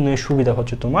মুনাফার হার নির্ণয়ের সুবিধা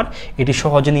হচ্ছে তোমার এটি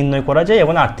সহজে নির্ণয় করা যায়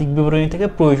এবং আর্থিক বিবরণী থেকে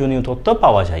প্রয়োজনীয় তথ্য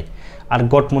পাওয়া যায়। আর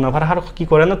গড় মুনাফার হার কি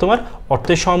করে না, তোমার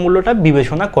অর্থের সময় মূল্যটা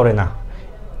বিবেচনা করে না,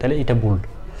 তাহলে এটা ভুল।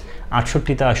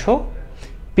 68তে আসো,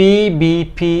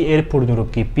 পিবিপি এর পূর্ণরূপ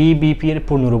কি? পিবিপি এর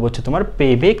পূর্ণরূপ হচ্ছে তোমার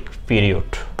পেব্যাক পিরিয়ড।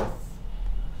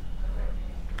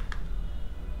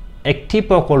 একটি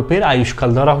প্রকল্পের আয়ুষ্কাল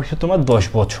ধরা হয়েছে তোমার 10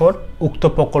 বছর। উক্ত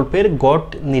প্রকল্পের গড়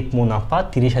নেট মুনাফা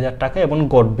 30,000 টাকা এবং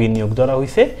গড় বিনিয়োগ ধরা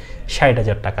হয়েছে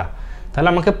 60,000 টাকা। তাহলে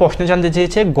আমাকে প্রশ্নে জানতে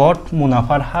চেয়েছে গড়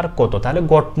মুনাফার হার কত। তাহলে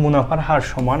গড় মুনাফার হার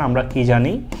সমান আমরা কি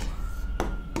জানি,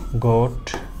 গড়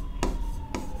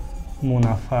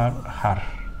মুনাফার হার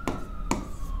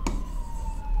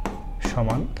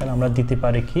সমান, তাহলে আমরা দিতে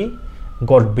পারি কি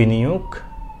গড় বিনিয়োগ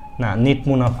না নেট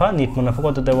মুনাফা, নেট মুনাফা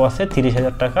কত দেওয়া আছে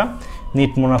 30,000 টাকা,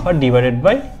 নেট মুনাফা ডিভাইডেড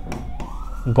বাই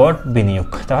গড় বিনিয়োগ।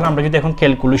 তাহলে আমরা যদি এখন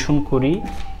ক্যালকুলেশন করি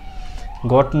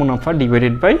গড় মুনাফা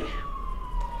ডিভাইডেড বাই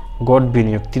গড়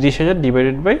বিনিয়োগ 30,000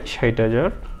 ডিভাইডেড বাই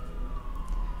 60,000,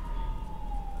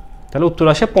 তাহলে উত্তর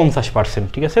আসে 50%,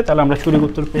 ঠিক আছে? তাহলে আমরা সঠিক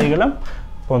উত্তর পেয়ে গেলাম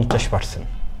 50%।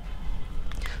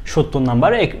 70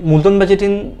 নাম্বার, মূলধন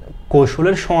বাজেটিং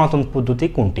কৌশলের সনাতন পদ্ধতি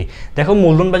কোনটি? দেখো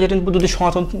মূলধন বাজেটিং পদ্ধতি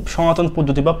সনাতন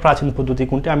পদ্ধতি বা প্রাচীন পদ্ধতি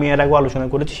কোনটি আমি এর আগে আলোচনা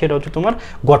করেছি, সেটা হচ্ছে তোমার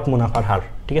গড় মুনাফার হার,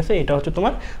 ঠিক আছে? এটা হচ্ছে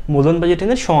তোমার মূলধন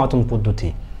বাজেটিংয়ের সনাতন পদ্ধতি।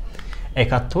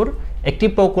 71, একটি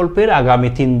প্রকল্পের আগামী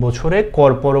 3 বছরে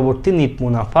কর পরবর্তী নেট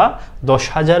মুনাফা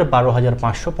 10,000,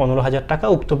 12,500, 15,000 টাকা।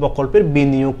 উক্ত প্রকল্পের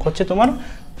বিনিয়োগ হচ্ছে তোমার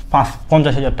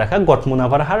 50,000 টাকা। গড়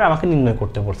মুনাফার হার আমাকে নির্ণয়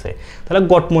করতে বলছে। তাহলে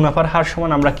গড় মুনাফার হার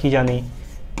সমান আমরা কি জানি,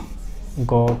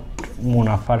 গড়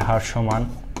মুনাফার হার সমান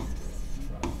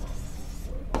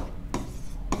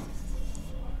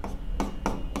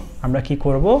আমরা কি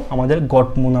করব, আমাদের গড়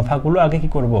মুনাফাগুলো আগে কি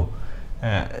করব,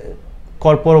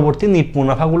 কর পরবর্তী নেট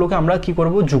মুনাফাগুলোকে আমরা কি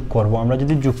করব, যোগ করব। আমরা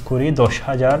যদি যোগ করি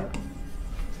 10,000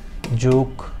 যোগ,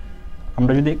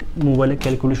 আমরা যদি মোবাইলে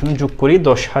ক্যালকুলেশনে যোগ করি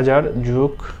 10,000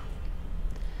 যোগ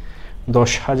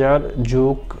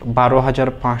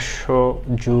 12,500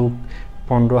 যোগ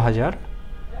 15,000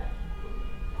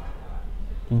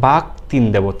 ভাগ 3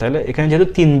 দেব। তাহলে এখানে যেহেতু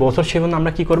 3 বছর, সেজন্য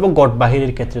আমরা কি করব, গড়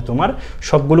বাহিরের ক্ষেত্রে তোমার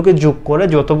সবগুলোকে যোগ করে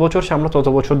যত বছর আমরা তত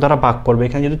বছর দ্বারা ভাগ করবো।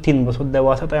 এখানে যেহেতু 3 বছর দেওয়া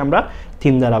আছে তাই আমরা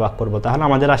 3 দ্বারা ভাগ করব। তাহলে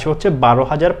আমাদের আসে হচ্ছে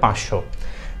 12,500।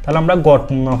 তাহলে আমরা গড়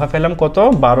মুনাফা পেলাম কত,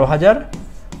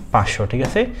 12,500, ঠিক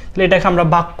আছে? তাহলে এটাকে আমরা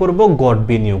ভাগ করব গড়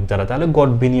বিনিয়োগ দ্বারা। তাহলে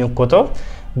গড় বিনিয়োগ কত,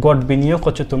 গড় বিনিয়োগ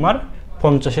হচ্ছে তোমার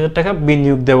 50,000 টাকা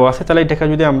বিনিয়োগ দেওয়া আছে। তাহলে এটাকে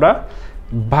যদি আমরা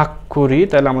ভাগ করি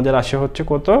তাহলে আমাদের আসে হচ্ছে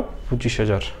কত,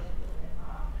 25,000,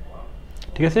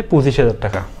 ঠিক আছে? 25,000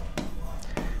 টাকা।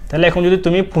 তাহলে এখন যদি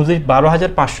তুমি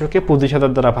 12,500কে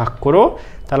 25,000 দ্বারা ভাগ করো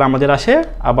তাহলে আমাদের আসে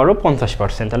আবারও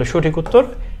 50%। তাহলে সঠিক উত্তর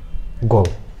গ।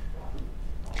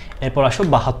 এরপর আসো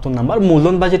 72 নাম্বার,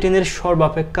 মূলধন বাজেটিংয়ের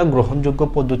সর্বাপেক্ষা গ্রহণযোগ্য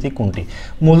পদ্ধতি কোনটি?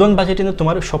 মূলধন বাজেটিংয়ের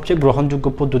তোমার সবচেয়ে গ্রহণযোগ্য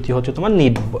পদ্ধতি হচ্ছে তোমার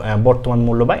বর্তমান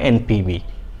মূল্য বা এনপিভি।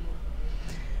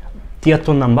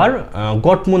 73 নাম্বার,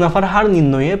 গড় মুনাফার হার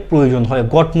নির্ণয়ের প্রয়োজন হয়।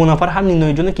 গড় মুনাফার হার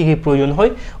নির্ণয়ের জন্য কী কী প্রয়োজন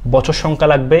হয়? বছর সংখ্যা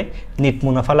লাগবে, নিট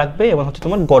মুনাফা লাগবে এবং হচ্ছে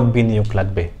তোমার গড় বিনিয়োগ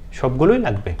লাগবে, সবগুলোই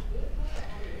লাগবে।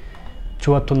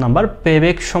 74 নাম্বার,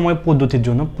 পেব্যাক সময় পদ্ধতির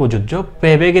জন্য প্রযোজ্য।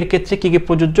 পেব্যাকের ক্ষেত্রে কী কী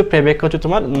প্রযোজ্য? পেব্যাক হচ্ছে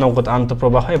তোমার নগদ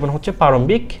আন্তঃপ্রবাহ এবং হচ্ছে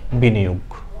প্রারম্ভিক বিনিয়োগ।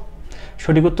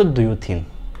 সঠিক উত্তর 2 ও 3।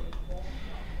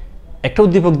 একটা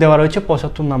উদ্দীপক দেওয়া রয়েছে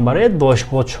 75 নম্বরে, 10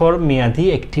 বছর মেয়াদী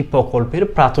একটি প্রকল্পের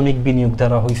প্রাথমিক বিনিয়োগ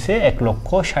দেওয়া হয়েছে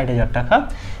 1,60,000 টাকা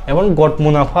এবং গড়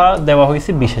মুনাফা দেওয়া হয়েছে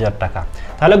 20,000 টাকা।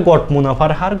 তাহলে গড়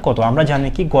মুনাফার হার কত? আমরা জানি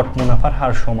কি গড় মুনাফার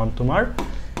হার সমান তোমার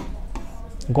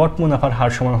গড় মুনাফার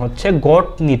হার সমান হচ্ছে গড়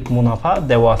নিট মুনাফা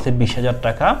দেওয়া আছে 20,000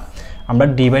 টাকা, আমরা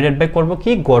ডিভাইডেড বাই করবো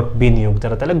কি গড় বিনিয়োগ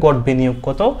দ্বারা। তাহলে গড় বিনিয়োগ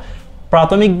কত?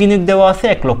 প্রাথমিক বিনিয়োগ দেওয়া আছে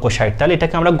 1,60,000, তাহলে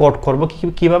এটাকে আমরা গড় করবো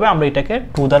কিভাবে? আমরা এটাকে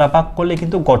 2 দ্বারা ভাগ করলে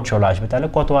কিন্তু গড় চলে আসবে। তাহলে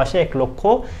কত আসে?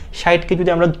 1,60,000কে যদি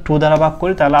আমরা 2 দ্বারা ভাগ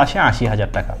করি তাহলে আসে 80,000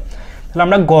 টাকা। তাহলে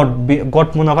আমরা গড়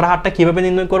মুনাফার হারটা কিভাবে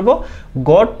নির্ণয় করব?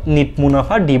 গড় নিট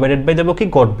মুনাফা ডিভাইডেড বাই দেবো কি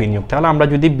গড় বিনিয়োগ। তাহলে আমরা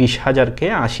যদি 20,000কে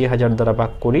 80,000 দ্বারা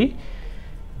ভাগ করি,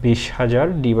 20,000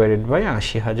 ডিভাইডেড বাই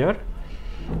 80,000,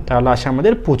 তাহলে আসে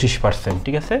আমাদের 25%।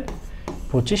 ঠিক আছে,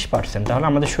 25%। তাহলে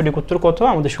আমাদের সঠিক উত্তর কত?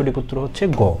 আমাদের সঠিক উত্তর হচ্ছে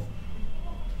গ।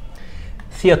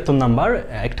 76 নাম্বার,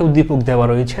 একটা উদ্দীপক দেওয়া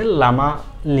রয়েছে, লামা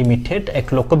লিমিটেড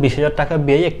 1,20,000 টাকা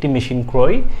ব্যয়ে একটি মেশিন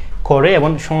ক্রয় করে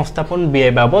এবং সংস্থাপন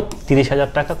ব্যয় বাবদ 30,000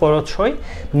 টাকা খরচ হয়।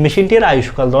 মেশিনটির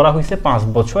আয়ুষ্কাল ধরা হয়েছে 5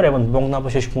 বছর এবং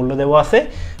ভগ্নাবশেষ মূল্য দেওয়া আছে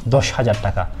 10,000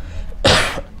 টাকা।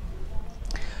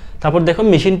 তারপর দেখো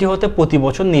মেশিনটি হতে প্রতি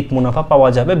বছর নিট মুনাফা পাওয়া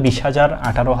যাবে 20,000,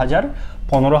 18,000,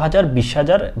 15,000,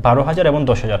 20,000, 12,000 এবং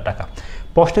 10,000 টাকা।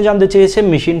 প্রশ্নে জানতে চেয়েছে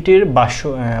মেশিনটির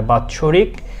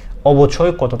বাৎসরিক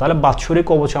অবচয় কত? তাহলে বাৎসরিক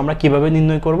অবচয় আমরা কিভাবে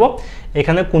নির্ণয় করব?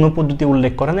 এখানে কোনো পদ্ধতি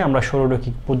উল্লেখ করে নেই, আমরা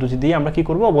সরলরৈখিক পদ্ধতি দিয়ে আমরা কি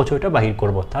করব? অবচয়টা বাহির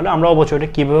করব। তাহলে আমরা অবচয়টা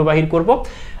কিভাবে বাহির করব?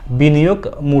 বিনিয়োগ,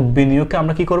 মোট বিনিয়োগকে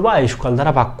আমরা কি করব? আয়ুষ্কাল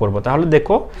দ্বারা ভাগ করব। তাহলে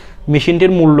দেখো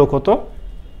মেশিনটির মূল্য কত?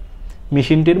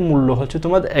 মেশিনটির মূল্য হচ্ছে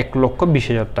তোমার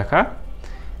 1,20,000 টাকা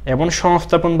এবং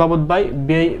সংস্থাপন বাবদ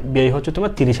ব্যয় হচ্ছে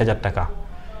তোমার 30,000 টাকা।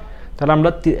 তাহলে আমরা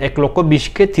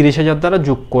 1,20,000কে 30,000 দ্বারা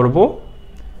যোগ করব,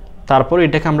 তারপর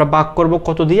এটাকে আমরা ভাগ করব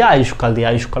কত দিয়ে? আয়ুষ্কাল দিয়ে।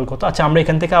 আয়ুষ্কাল কত? আচ্ছা, আমরা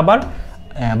এখান থেকে আবার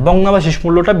ভগ্নাবশেষ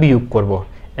মূল্যটা বিয়োগ করব।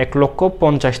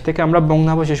 1,50,000 থেকে আমরা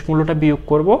ভগ্নাবশেষ মূল্যটা বিয়োগ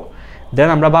করব, দেন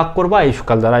আমরা ভাগ করব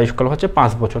আয়ুষ্কাল দ্বারা। আয়ুষ্কাল হচ্ছে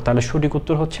 5 বছর। তাহলে সঠিক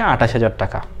উত্তর হচ্ছে 28,000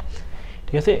 টাকা।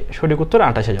 ঠিক আছে, সঠিক উত্তর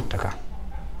 28,000 টাকা।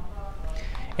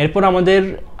 এরপর আমাদের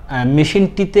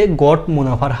মেশিনটিতে গড়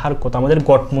মুনাফার হার কত? আমাদের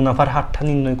গড় মুনাফার হারটা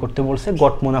নির্ণয় করতে বলছে।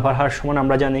 গড় মুনাফার হার সমান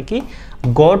আমরা জানি কি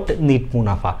গড় নিট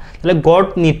মুনাফা। তাহলে গড়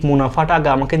নিট মুনাফাটা আগে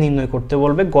আমাকে নির্ণয় করতে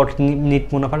বলবে। গড় নিট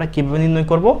মুনাফাটা কীভাবে নির্ণয়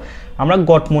করব? আমরা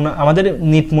আমাদের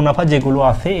নিট মুনাফা যেগুলো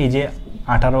আছে, এই যে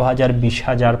 18,000,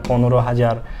 20,000,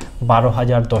 15,000,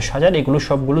 12,000, 10,000, এগুলো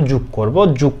সবগুলো যোগ করব।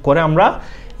 যোগ করে আমরা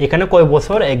এখানে কয়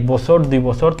বছর? 1 বছর, 2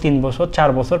 বছর, 3 বছর, 4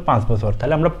 বছর, 5 বছর।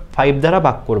 তাহলে আমরা 5 দ্বারা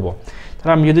ভাগ করব।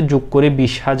 তাহলে আমি যদি যোগ করি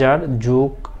 20,000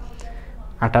 যোগ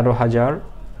 18,000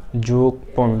 যোগ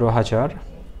 15,000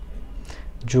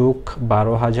 যোগ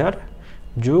 12,000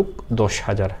 যোগ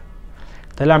 10,000,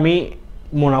 তাহলে আমি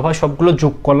মুনাফা সবগুলো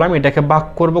যোগ করলাম, এটাকে ভাগ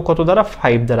করব কত দ্বারা?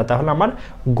 5 দ্বারা। তাহলে আমার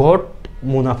গড়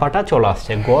মুনাফাটা চলে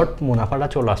আসছে। গড় মুনাফাটা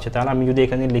চলে আসছে। তাহলে আমি যদি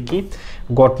এখানে লিখি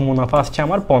গড় মুনাফা আসছে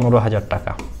আমার 15,000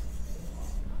 টাকা।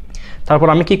 তারপর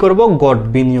আমি কি করব? গড়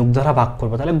বিনিয়োগ দ্বারা ভাগ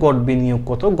করব। তাহলে গড় বিনিয়োগ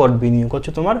কত? গড় বিনিয়োগ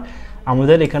হচ্ছে তোমার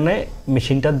আমাদের এখানে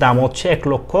মেশিনটার দাম হচ্ছে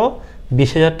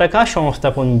 1,20,000 টাকা,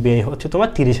 সংস্থাপন ব্যয় হচ্ছে তোমার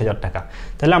 30,000 টাকা।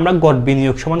 তাহলে আমরা গড়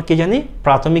বিনিয়োগ সমান কি জানি?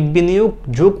 প্রাথমিক বিনিয়োগ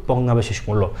যোগ ভগ্নাবশেষ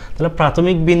মূল্য। তাহলে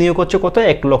প্রাথমিক বিনিয়োগ হচ্ছে কত?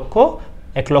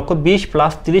 1,20,000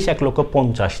 প্লাস 30,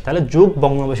 1,50,000, তাহলে যোগ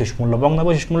ভগ্নাবশেষ মূল্য।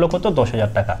 ভগ্নাবশেষ মূল্য কত?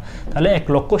 10,000 টাকা। তাহলে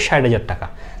 1,60,000 টাকা।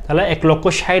 তাহলে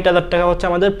 1,60,000 টাকা হচ্ছে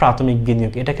আমাদের প্রাথমিক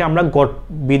বিনিয়োগ। এটাকে আমরা গড়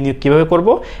বিনিয়োগ কীভাবে করব?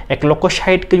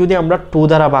 1,60,000কে যদি আমরা 2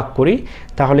 দ্বারা ভাগ করি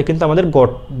তাহলে কিন্তু আমাদের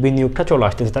গড় বিনিয়োগটা চলে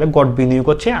আসতেছে। তাহলে গড় বিনিয়োগ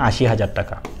হচ্ছে 80,000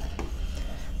 টাকা।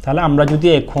 তাহলে আমরা যদি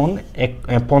এখন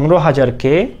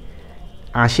 15,000কে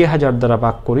 80,000 দ্বারা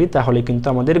ভাগ করি তাহলে কিন্তু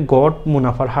আমাদের গড়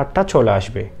মুনাফার হারটা চলে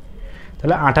আসবে।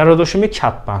 তাহলে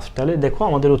 18.75। তাহলে দেখো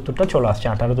আমাদের উত্তরটা চলে আসছে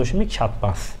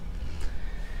 18.75।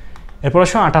 এরপর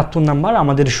আসো 78 নাম্বার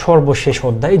আমাদের সর্বশেষ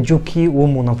অধ্যায় ঝুঁকি ও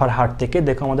মুনাফার হার থেকে।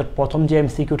 দেখো আমাদের প্রথম যে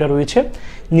এমসিকিউটা রয়েছে,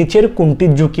 নিচের কোনটি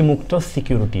ঝুঁকিমুক্ত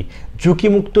সিকিউরিটি?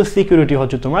 ঝুঁকিমুক্ত সিকিউরিটি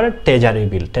হচ্ছে তোমার ট্রেজারি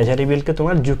বিল। ট্রেজারি বিলকে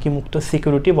তোমার ঝুঁকিমুক্ত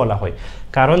সিকিউরিটি বলা হয়,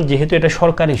 কারণ যেহেতু এটা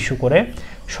সরকার ইস্যু করে,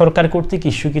 সরকার কর্তৃক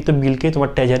ইস্যুকৃত বিলকে তোমার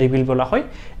ট্রেজারি বিল বলা হয়।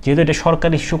 যেহেতু এটা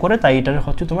সরকার ইস্যু করে, তাই এটা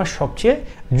হচ্ছে তোমার সবচেয়ে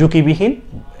ঝুঁকিবিহীন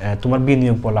তোমার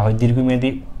বিনিয়োগ বলা হয়, দীর্ঘমেয়াদী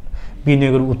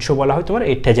বিনিয়োগের উৎস বলা হয় তোমার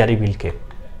এই ট্রেজারি বিলকে।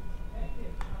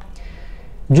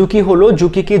 ঝুঁকি হলো,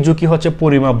 ঝুঁকি হচ্ছে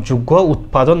পরিমাপযোগ্য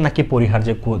উৎপাদন নাকি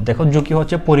পরিহারযোগ্য? দেখো ঝুঁকি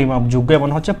হচ্ছে পরিমাপযোগ্য এবং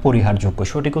হচ্ছে পরিহারযোগ্য।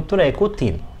 সঠিক উত্তর 1 ও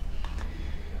 3।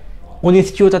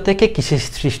 অনিশ্চয়তা থেকে কিসের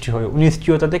সৃষ্টি হয়?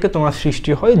 অনিশ্চয়তা থেকে তোমার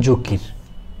সৃষ্টি হয় ঝুঁকির।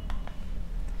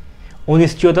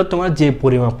 অনিশ্চয়তা তোমার যে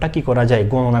পরিমাপটা কি করা যায়,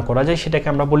 গণনা করা যায়, সেটাকে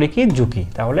আমরা বলি কি ঝুঁকি।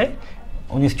 তাহলে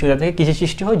অনিশ্চয়তা থেকে কিসের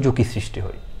সৃষ্টি হয়? ঝুঁকি সৃষ্টি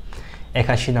হয়।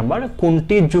 81 নাম্বার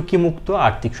কোনটি ঝুঁকিমুক্ত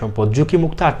আর্থিক সম্পদ?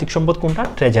 ঝুঁকিমুক্ত আর্থিক সম্পদ কোনটা?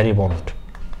 Treasury bond.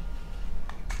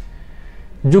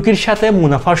 ঝুঁকির সাথে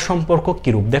মুনাফার সম্পর্ক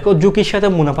কিরূপ? দেখো ঝুঁকির সাথে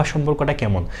মুনাফার সম্পর্কটা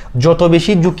কেমন? যত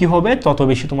বেশি ঝুঁকি হবে তত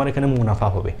বেশি তোমার এখানে মুনাফা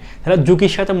হবে। তাহলে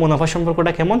ঝুঁকির সাথে মুনাফার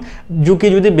সম্পর্কটা কেমন? ঝুঁকি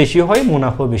যদি বেশি হয়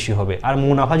মুনাফাও বেশি হবে, আর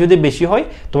মুনাফা যদি বেশি হয়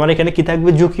তোমার এখানে কি থাকবে?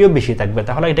 ঝুঁকিও বেশি থাকবে।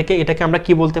 তাহলে এটাকে আমরা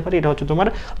কি বলতে পারি? এটা হচ্ছে তোমার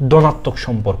ধনাত্মক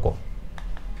সম্পর্ক।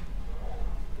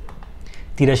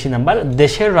 83 নাম্বার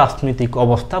দেশের রাজনৈতিক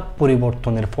অবস্থা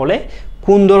পরিবর্তনের ফলে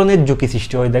কোন ধরনের ঝুঁকি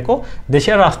সৃষ্টি হয়? দেখো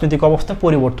দেশের রাজনৈতিক অবস্থা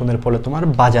পরিবর্তনের ফলে তোমার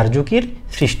বাজার ঝুঁকির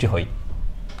সৃষ্টি হয়।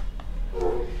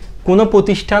 কোন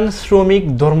প্রতিষ্ঠান শ্রমিক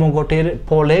ধর্মঘটের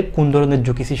ফলে কোন ধরনের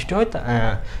ঝুঁকি সৃষ্টি হয়?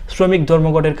 শ্রমিক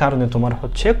ধর্মঘটের কারণে তোমার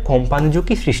হচ্ছে কোম্পানি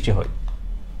ঝুঁকি সৃষ্টি হয়।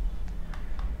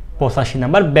 85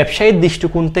 নাম্বার ব্যবসায়িক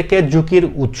দৃষ্টিকোণ থেকে ঝুঁকির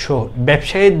উৎস।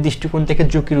 ব্যবসায়িক দৃষ্টিকোণ থেকে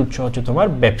ঝুঁকির উৎস হচ্ছে তোমার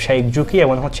ব্যবসায়িক ঝুঁকি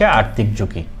এবং হচ্ছে আর্থিক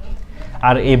ঝুঁকি।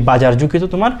 আর এই বাজার ঝুঁকি তো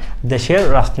তোমার দেশের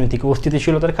রাজনৈতিক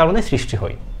অস্থিতিশীলতার কারণে সৃষ্টি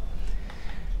হয়।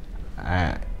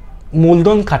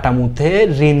 মূলধন কাঠামোতে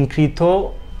ঋণকৃত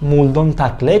মূলধন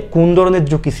থাকলে কোন ধরনের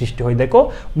ঝুঁকি সৃষ্টি হয়? দেখো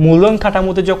মূলধন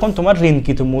কাঠামোতে যখন তোমার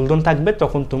ঋণকৃত মূলধন থাকবে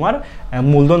তখন তোমার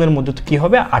মূলধনের মধ্যে কি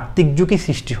হবে? আর্থিক ঝুঁকি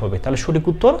সৃষ্টি হবে। তাহলে সঠিক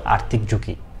উত্তর আর্থিক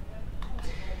ঝুঁকি।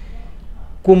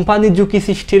 কোম্পানি ঝুঁকি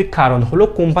সৃষ্টির কারণ হলো,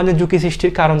 কোম্পানির ঝুঁকি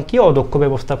সৃষ্টির কারণ কি? অদক্ষ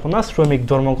ব্যবস্থাপনা, শ্রমিক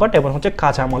ধর্মঘট এবং হচ্ছে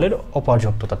কাঁচামালের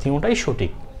অপর্যাপ্ততা। তিনটাই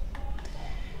সঠিক।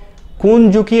 কোন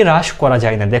ঝুঁকি হ্রাস করা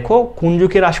যায় না? দেখো কোন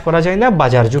ঝুঁকি হ্রাস করা যায় না?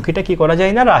 বাজার ঝুঁকিটা কি করা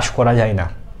যায় না? হ্রাস করা যায় না।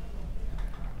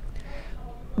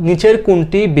 নিচের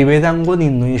কোনটি বিভেদাঙ্গ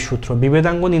নির্ণয়ের সূত্র?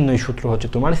 বিভেদাঙ্গ নির্ণয়ের সূত্র হচ্ছে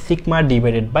তোমার sigma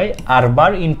divided by R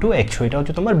bar into 100। এটা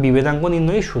হচ্ছে তোমার বিভেদাঙ্গ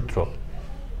নির্ণয়ের সূত্র।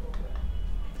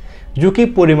 ঝুঁকি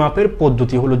পরিমাপের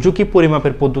পদ্ধতি হলো, ঝুঁকি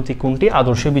পরিমাপের পদ্ধতি কোনটি?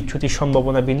 আদর্শ বিচ্যুতি,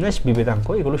 সম্ভাবনা বিন্যাস, বিভেদাঙ্ক।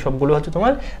 এগুলো সবগুলো হচ্ছে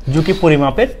তোমার ঝুঁকি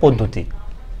পরিমাপের পদ্ধতি।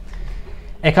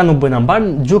 91 নাম্বার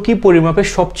ঝুঁকি পরিমাপের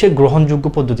সবচেয়ে গ্রহণযোগ্য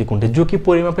পদ্ধতি কোনটি? ঝুঁকি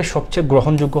পরিমাপের সবচেয়ে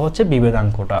গ্রহণযোগ্য হচ্ছে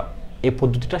বিভেদাঙ্কটা। এই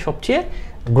পদ্ধতিটা সবচেয়ে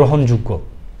গ্রহণযোগ্য।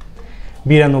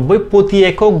 92 প্রতি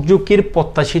একক ঝুঁকির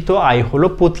প্রত্যাশিত আয় হলো,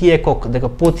 প্রতি একক, দেখো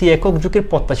প্রতি একক ঝুঁকির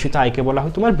প্রত্যাশিত আয়কে বলা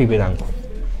হয় তোমার বিভেদাঙ্ক।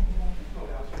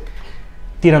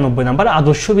 93 নাম্বার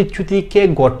আদর্শ বিচ্যুতিকে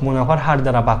গড় মুনাফার হার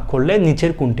দ্বারা ভাগ করলে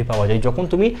নিচের কোনটি পাওয়া যায়? যখন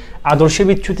তুমি আদর্শ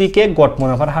বিচ্যুতিকে গড়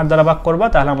মুনাফার হার দ্বারা ভাগ করবা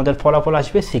তাহলে আমাদের ফলাফল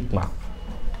আসবে সিগমা।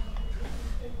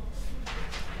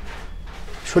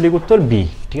 সঠিক উত্তর বি।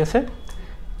 ঠিক আছে।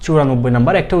 94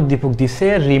 নাম্বার একটা উদ্দীপক দিচ্ছে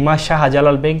রিমা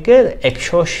শাহজালাল ব্যাংকের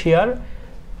 100 শেয়ার,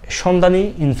 সন্ধানী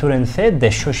ইন্স্যুরেন্সে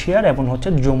 150 শেয়ার এবং হচ্ছে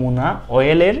যমুনা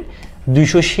অয়েলের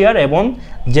 200 শেয়ার এবং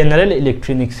জেনারেল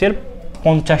ইলেকট্রনিক্সের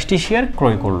 50টি শেয়ার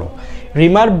ক্রয় করলো।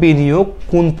 রিমার বিনিয়োগ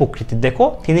কোন প্রকৃতির? দেখো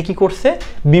তিনি কি করছে?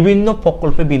 বিভিন্ন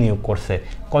প্রকল্পে বিনিয়োগ করছে।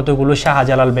 কতগুলো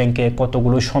শাহজালাল ব্যাংকে,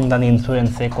 কতগুলো সন্ধানী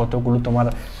ইন্স্যুরেন্সে, কতগুলো তোমার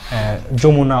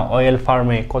যমুনা অয়েল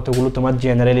ফার্মে, কতগুলো তোমার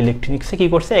জেনারেল ইলেকট্রনিক্সে কি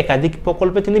করছে? একাধিক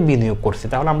প্রকল্পে তিনি বিনিয়োগ করছে।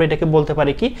 তাহলে আমরা এটাকে বলতে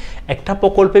পারি কি? একটা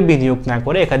প্রকল্পে বিনিয়োগ না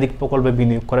করে একাধিক প্রকল্পে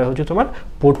বিনিয়োগ করা হচ্ছে তোমার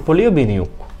পোর্টফোলিও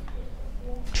বিনিয়োগ।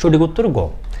 সঠিক উত্তর গ।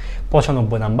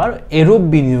 95 নাম্বার এরূপ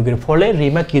বিনিয়োগের ফলে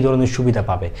রিমা কি ধরনের সুবিধা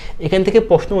পাবে? এখান থেকে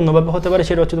প্রশ্ন অন্যভাবে হতে পারে,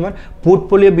 সেটা হচ্ছে তোমার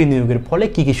পোর্টফোলিও বিনিয়োগের ফলে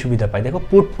কি কি সুবিধা পায়। দেখো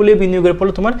পোর্টফোলিও বিনিয়োগের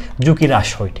ফলে তোমার ঝুঁকি হ্রাস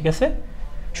হয়। ঠিক আছে,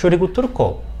 সঠিক উত্তর ক।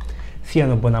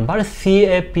 96 নাম্বার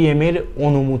সিএপিএম এর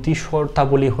অনুমতি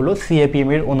শর্তাবলী হলো, সিএপিএম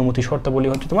এর অনুমতি শর্তাবলী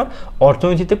হচ্ছে তোমার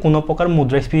অর্থনীতিতে কোনো প্রকার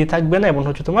মুদ্রাস্ফীতি থাকবে না এবং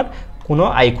হচ্ছে তোমার কোনো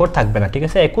আয়কর থাকবে না। ঠিক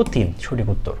আছে, 1 ও 3 সঠিক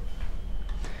উত্তর।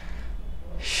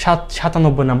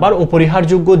 97 নাম্বার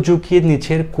অপরিহারযোগ্য ঝুঁকি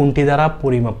নিচের কোনটি দ্বারা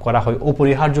পরিমাপ করা হয়?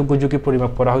 অপরিহারযোগ্য ঝুঁকি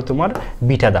পরিমাপ করা হয় তোমার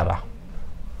বিটা দ্বারা।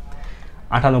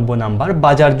 98 নাম্বার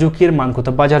বাজার ঝুঁকির মান কত?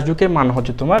 বাজার ঝুঁকির মান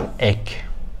হচ্ছে তোমার 1।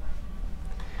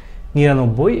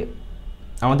 99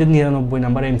 আমাদের 99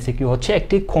 নাম্বার এমসিকিউ হচ্ছে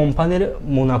একটি কোম্পানির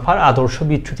মুনাফার আদর্শ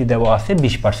বিচ্যুতি দেওয়া আছে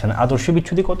 20%। আদর্শ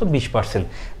বিচ্যুতি কত? 20%।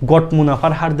 গড়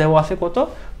মুনাফার হার দেওয়া আছে কত?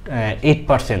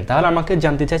 8%। তাহলে আমাকে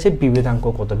জানতে চাইছে বিভেদাঙ্ক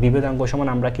কত। বিভেদাঙ্ক সমান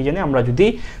আমরা কি জানি, আমরা যদি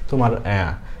তোমার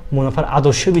মুনাফার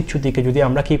আদর্শ বিচ্যুতিকে যদি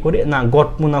আমরা কি করি না, গড়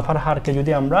মুনাফার হারকে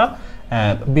যদি আমরা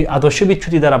আদর্শ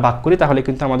বিচ্যুতি দ্বারা ভাগ করি তাহলে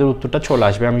কিন্তু আমাদের উত্তরটা চলে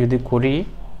আসবে।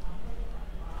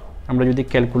 আমরা যদি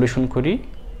ক্যালকুলেশন করি,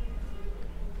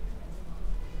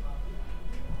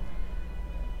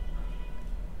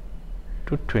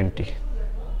 to 20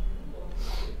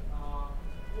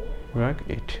 ভাগ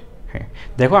 8। হ্যাঁ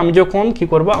দেখো আমি যখন কি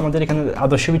করব, আমাদের এখানে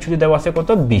আদর্শ বিচ্যুতি দেওয়া আছে কত,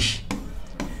 20।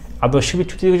 আদর্শ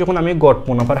বিচ্যুতি যখন আমি গড়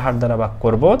মুনাফার হার দ্বারা ভাগ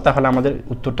করব তাহলে আমাদের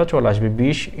উত্তরটা চলে আসবে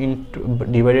 20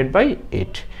 ডিভাইডেড বাই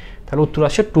 8। তাহলে উত্তর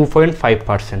আসছে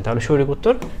 2.5%। তাহলে সঠিক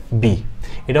উত্তর বি।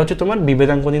 এটা হচ্ছে তোমার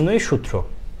বিভেদাঙ্ক নির্ণয়ের সূত্র।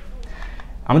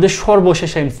 আমাদের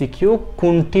সর্বশেষ এমসিকিউ,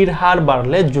 কোনটির হার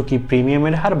বাড়লে ঝুঁকি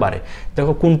প্রিমিয়ামের হার বাড়ে।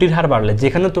 দেখো কোনটির হার বাড়লে,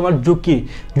 যেখানে তোমার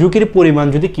ঝুঁকির পরিমাণ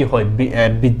যদি কি হয়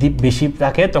বৃদ্ধি বেশি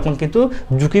থাকে তখন কিন্তু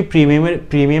ঝুঁকি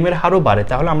প্রিমিয়ামের হারও বাড়ে।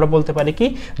 তাহলে আমরা বলতে পারি কি,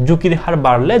 ঝুঁকির হার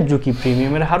বাড়লে ঝুঁকি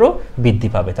প্রিমিয়ামের হারও বৃদ্ধি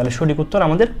পাবে। তাহলে সঠিক উত্তর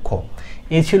আমাদের খ।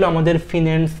 এই ছিল আমাদের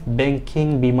ফিন্যান্স, ব্যাংকিং,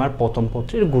 বিমার প্রথম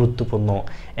পত্রের গুরুত্বপূর্ণ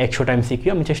 100টা এমসিকিউ।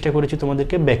 আমি চেষ্টা করেছি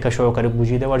তোমাদেরকে ব্যাখ্যা সহকারে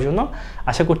বুঝিয়ে দেওয়ার জন্য।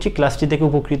 আশা করছি ক্লাসটি থেকে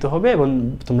উপকৃত হবে এবং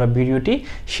তোমরা ভিডিওটি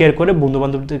শেয়ার করে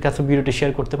বন্ধুবান্ধবদের কাছে ভিডিওটি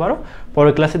শেয়ার করতে পারো।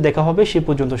 পরের ক্লাসে দেখা হবে। সে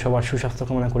পর্যন্ত সবার সুস্বাস্থ্য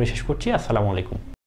কামনা করে শেষ করছি। আসসালামু আলাইকুম।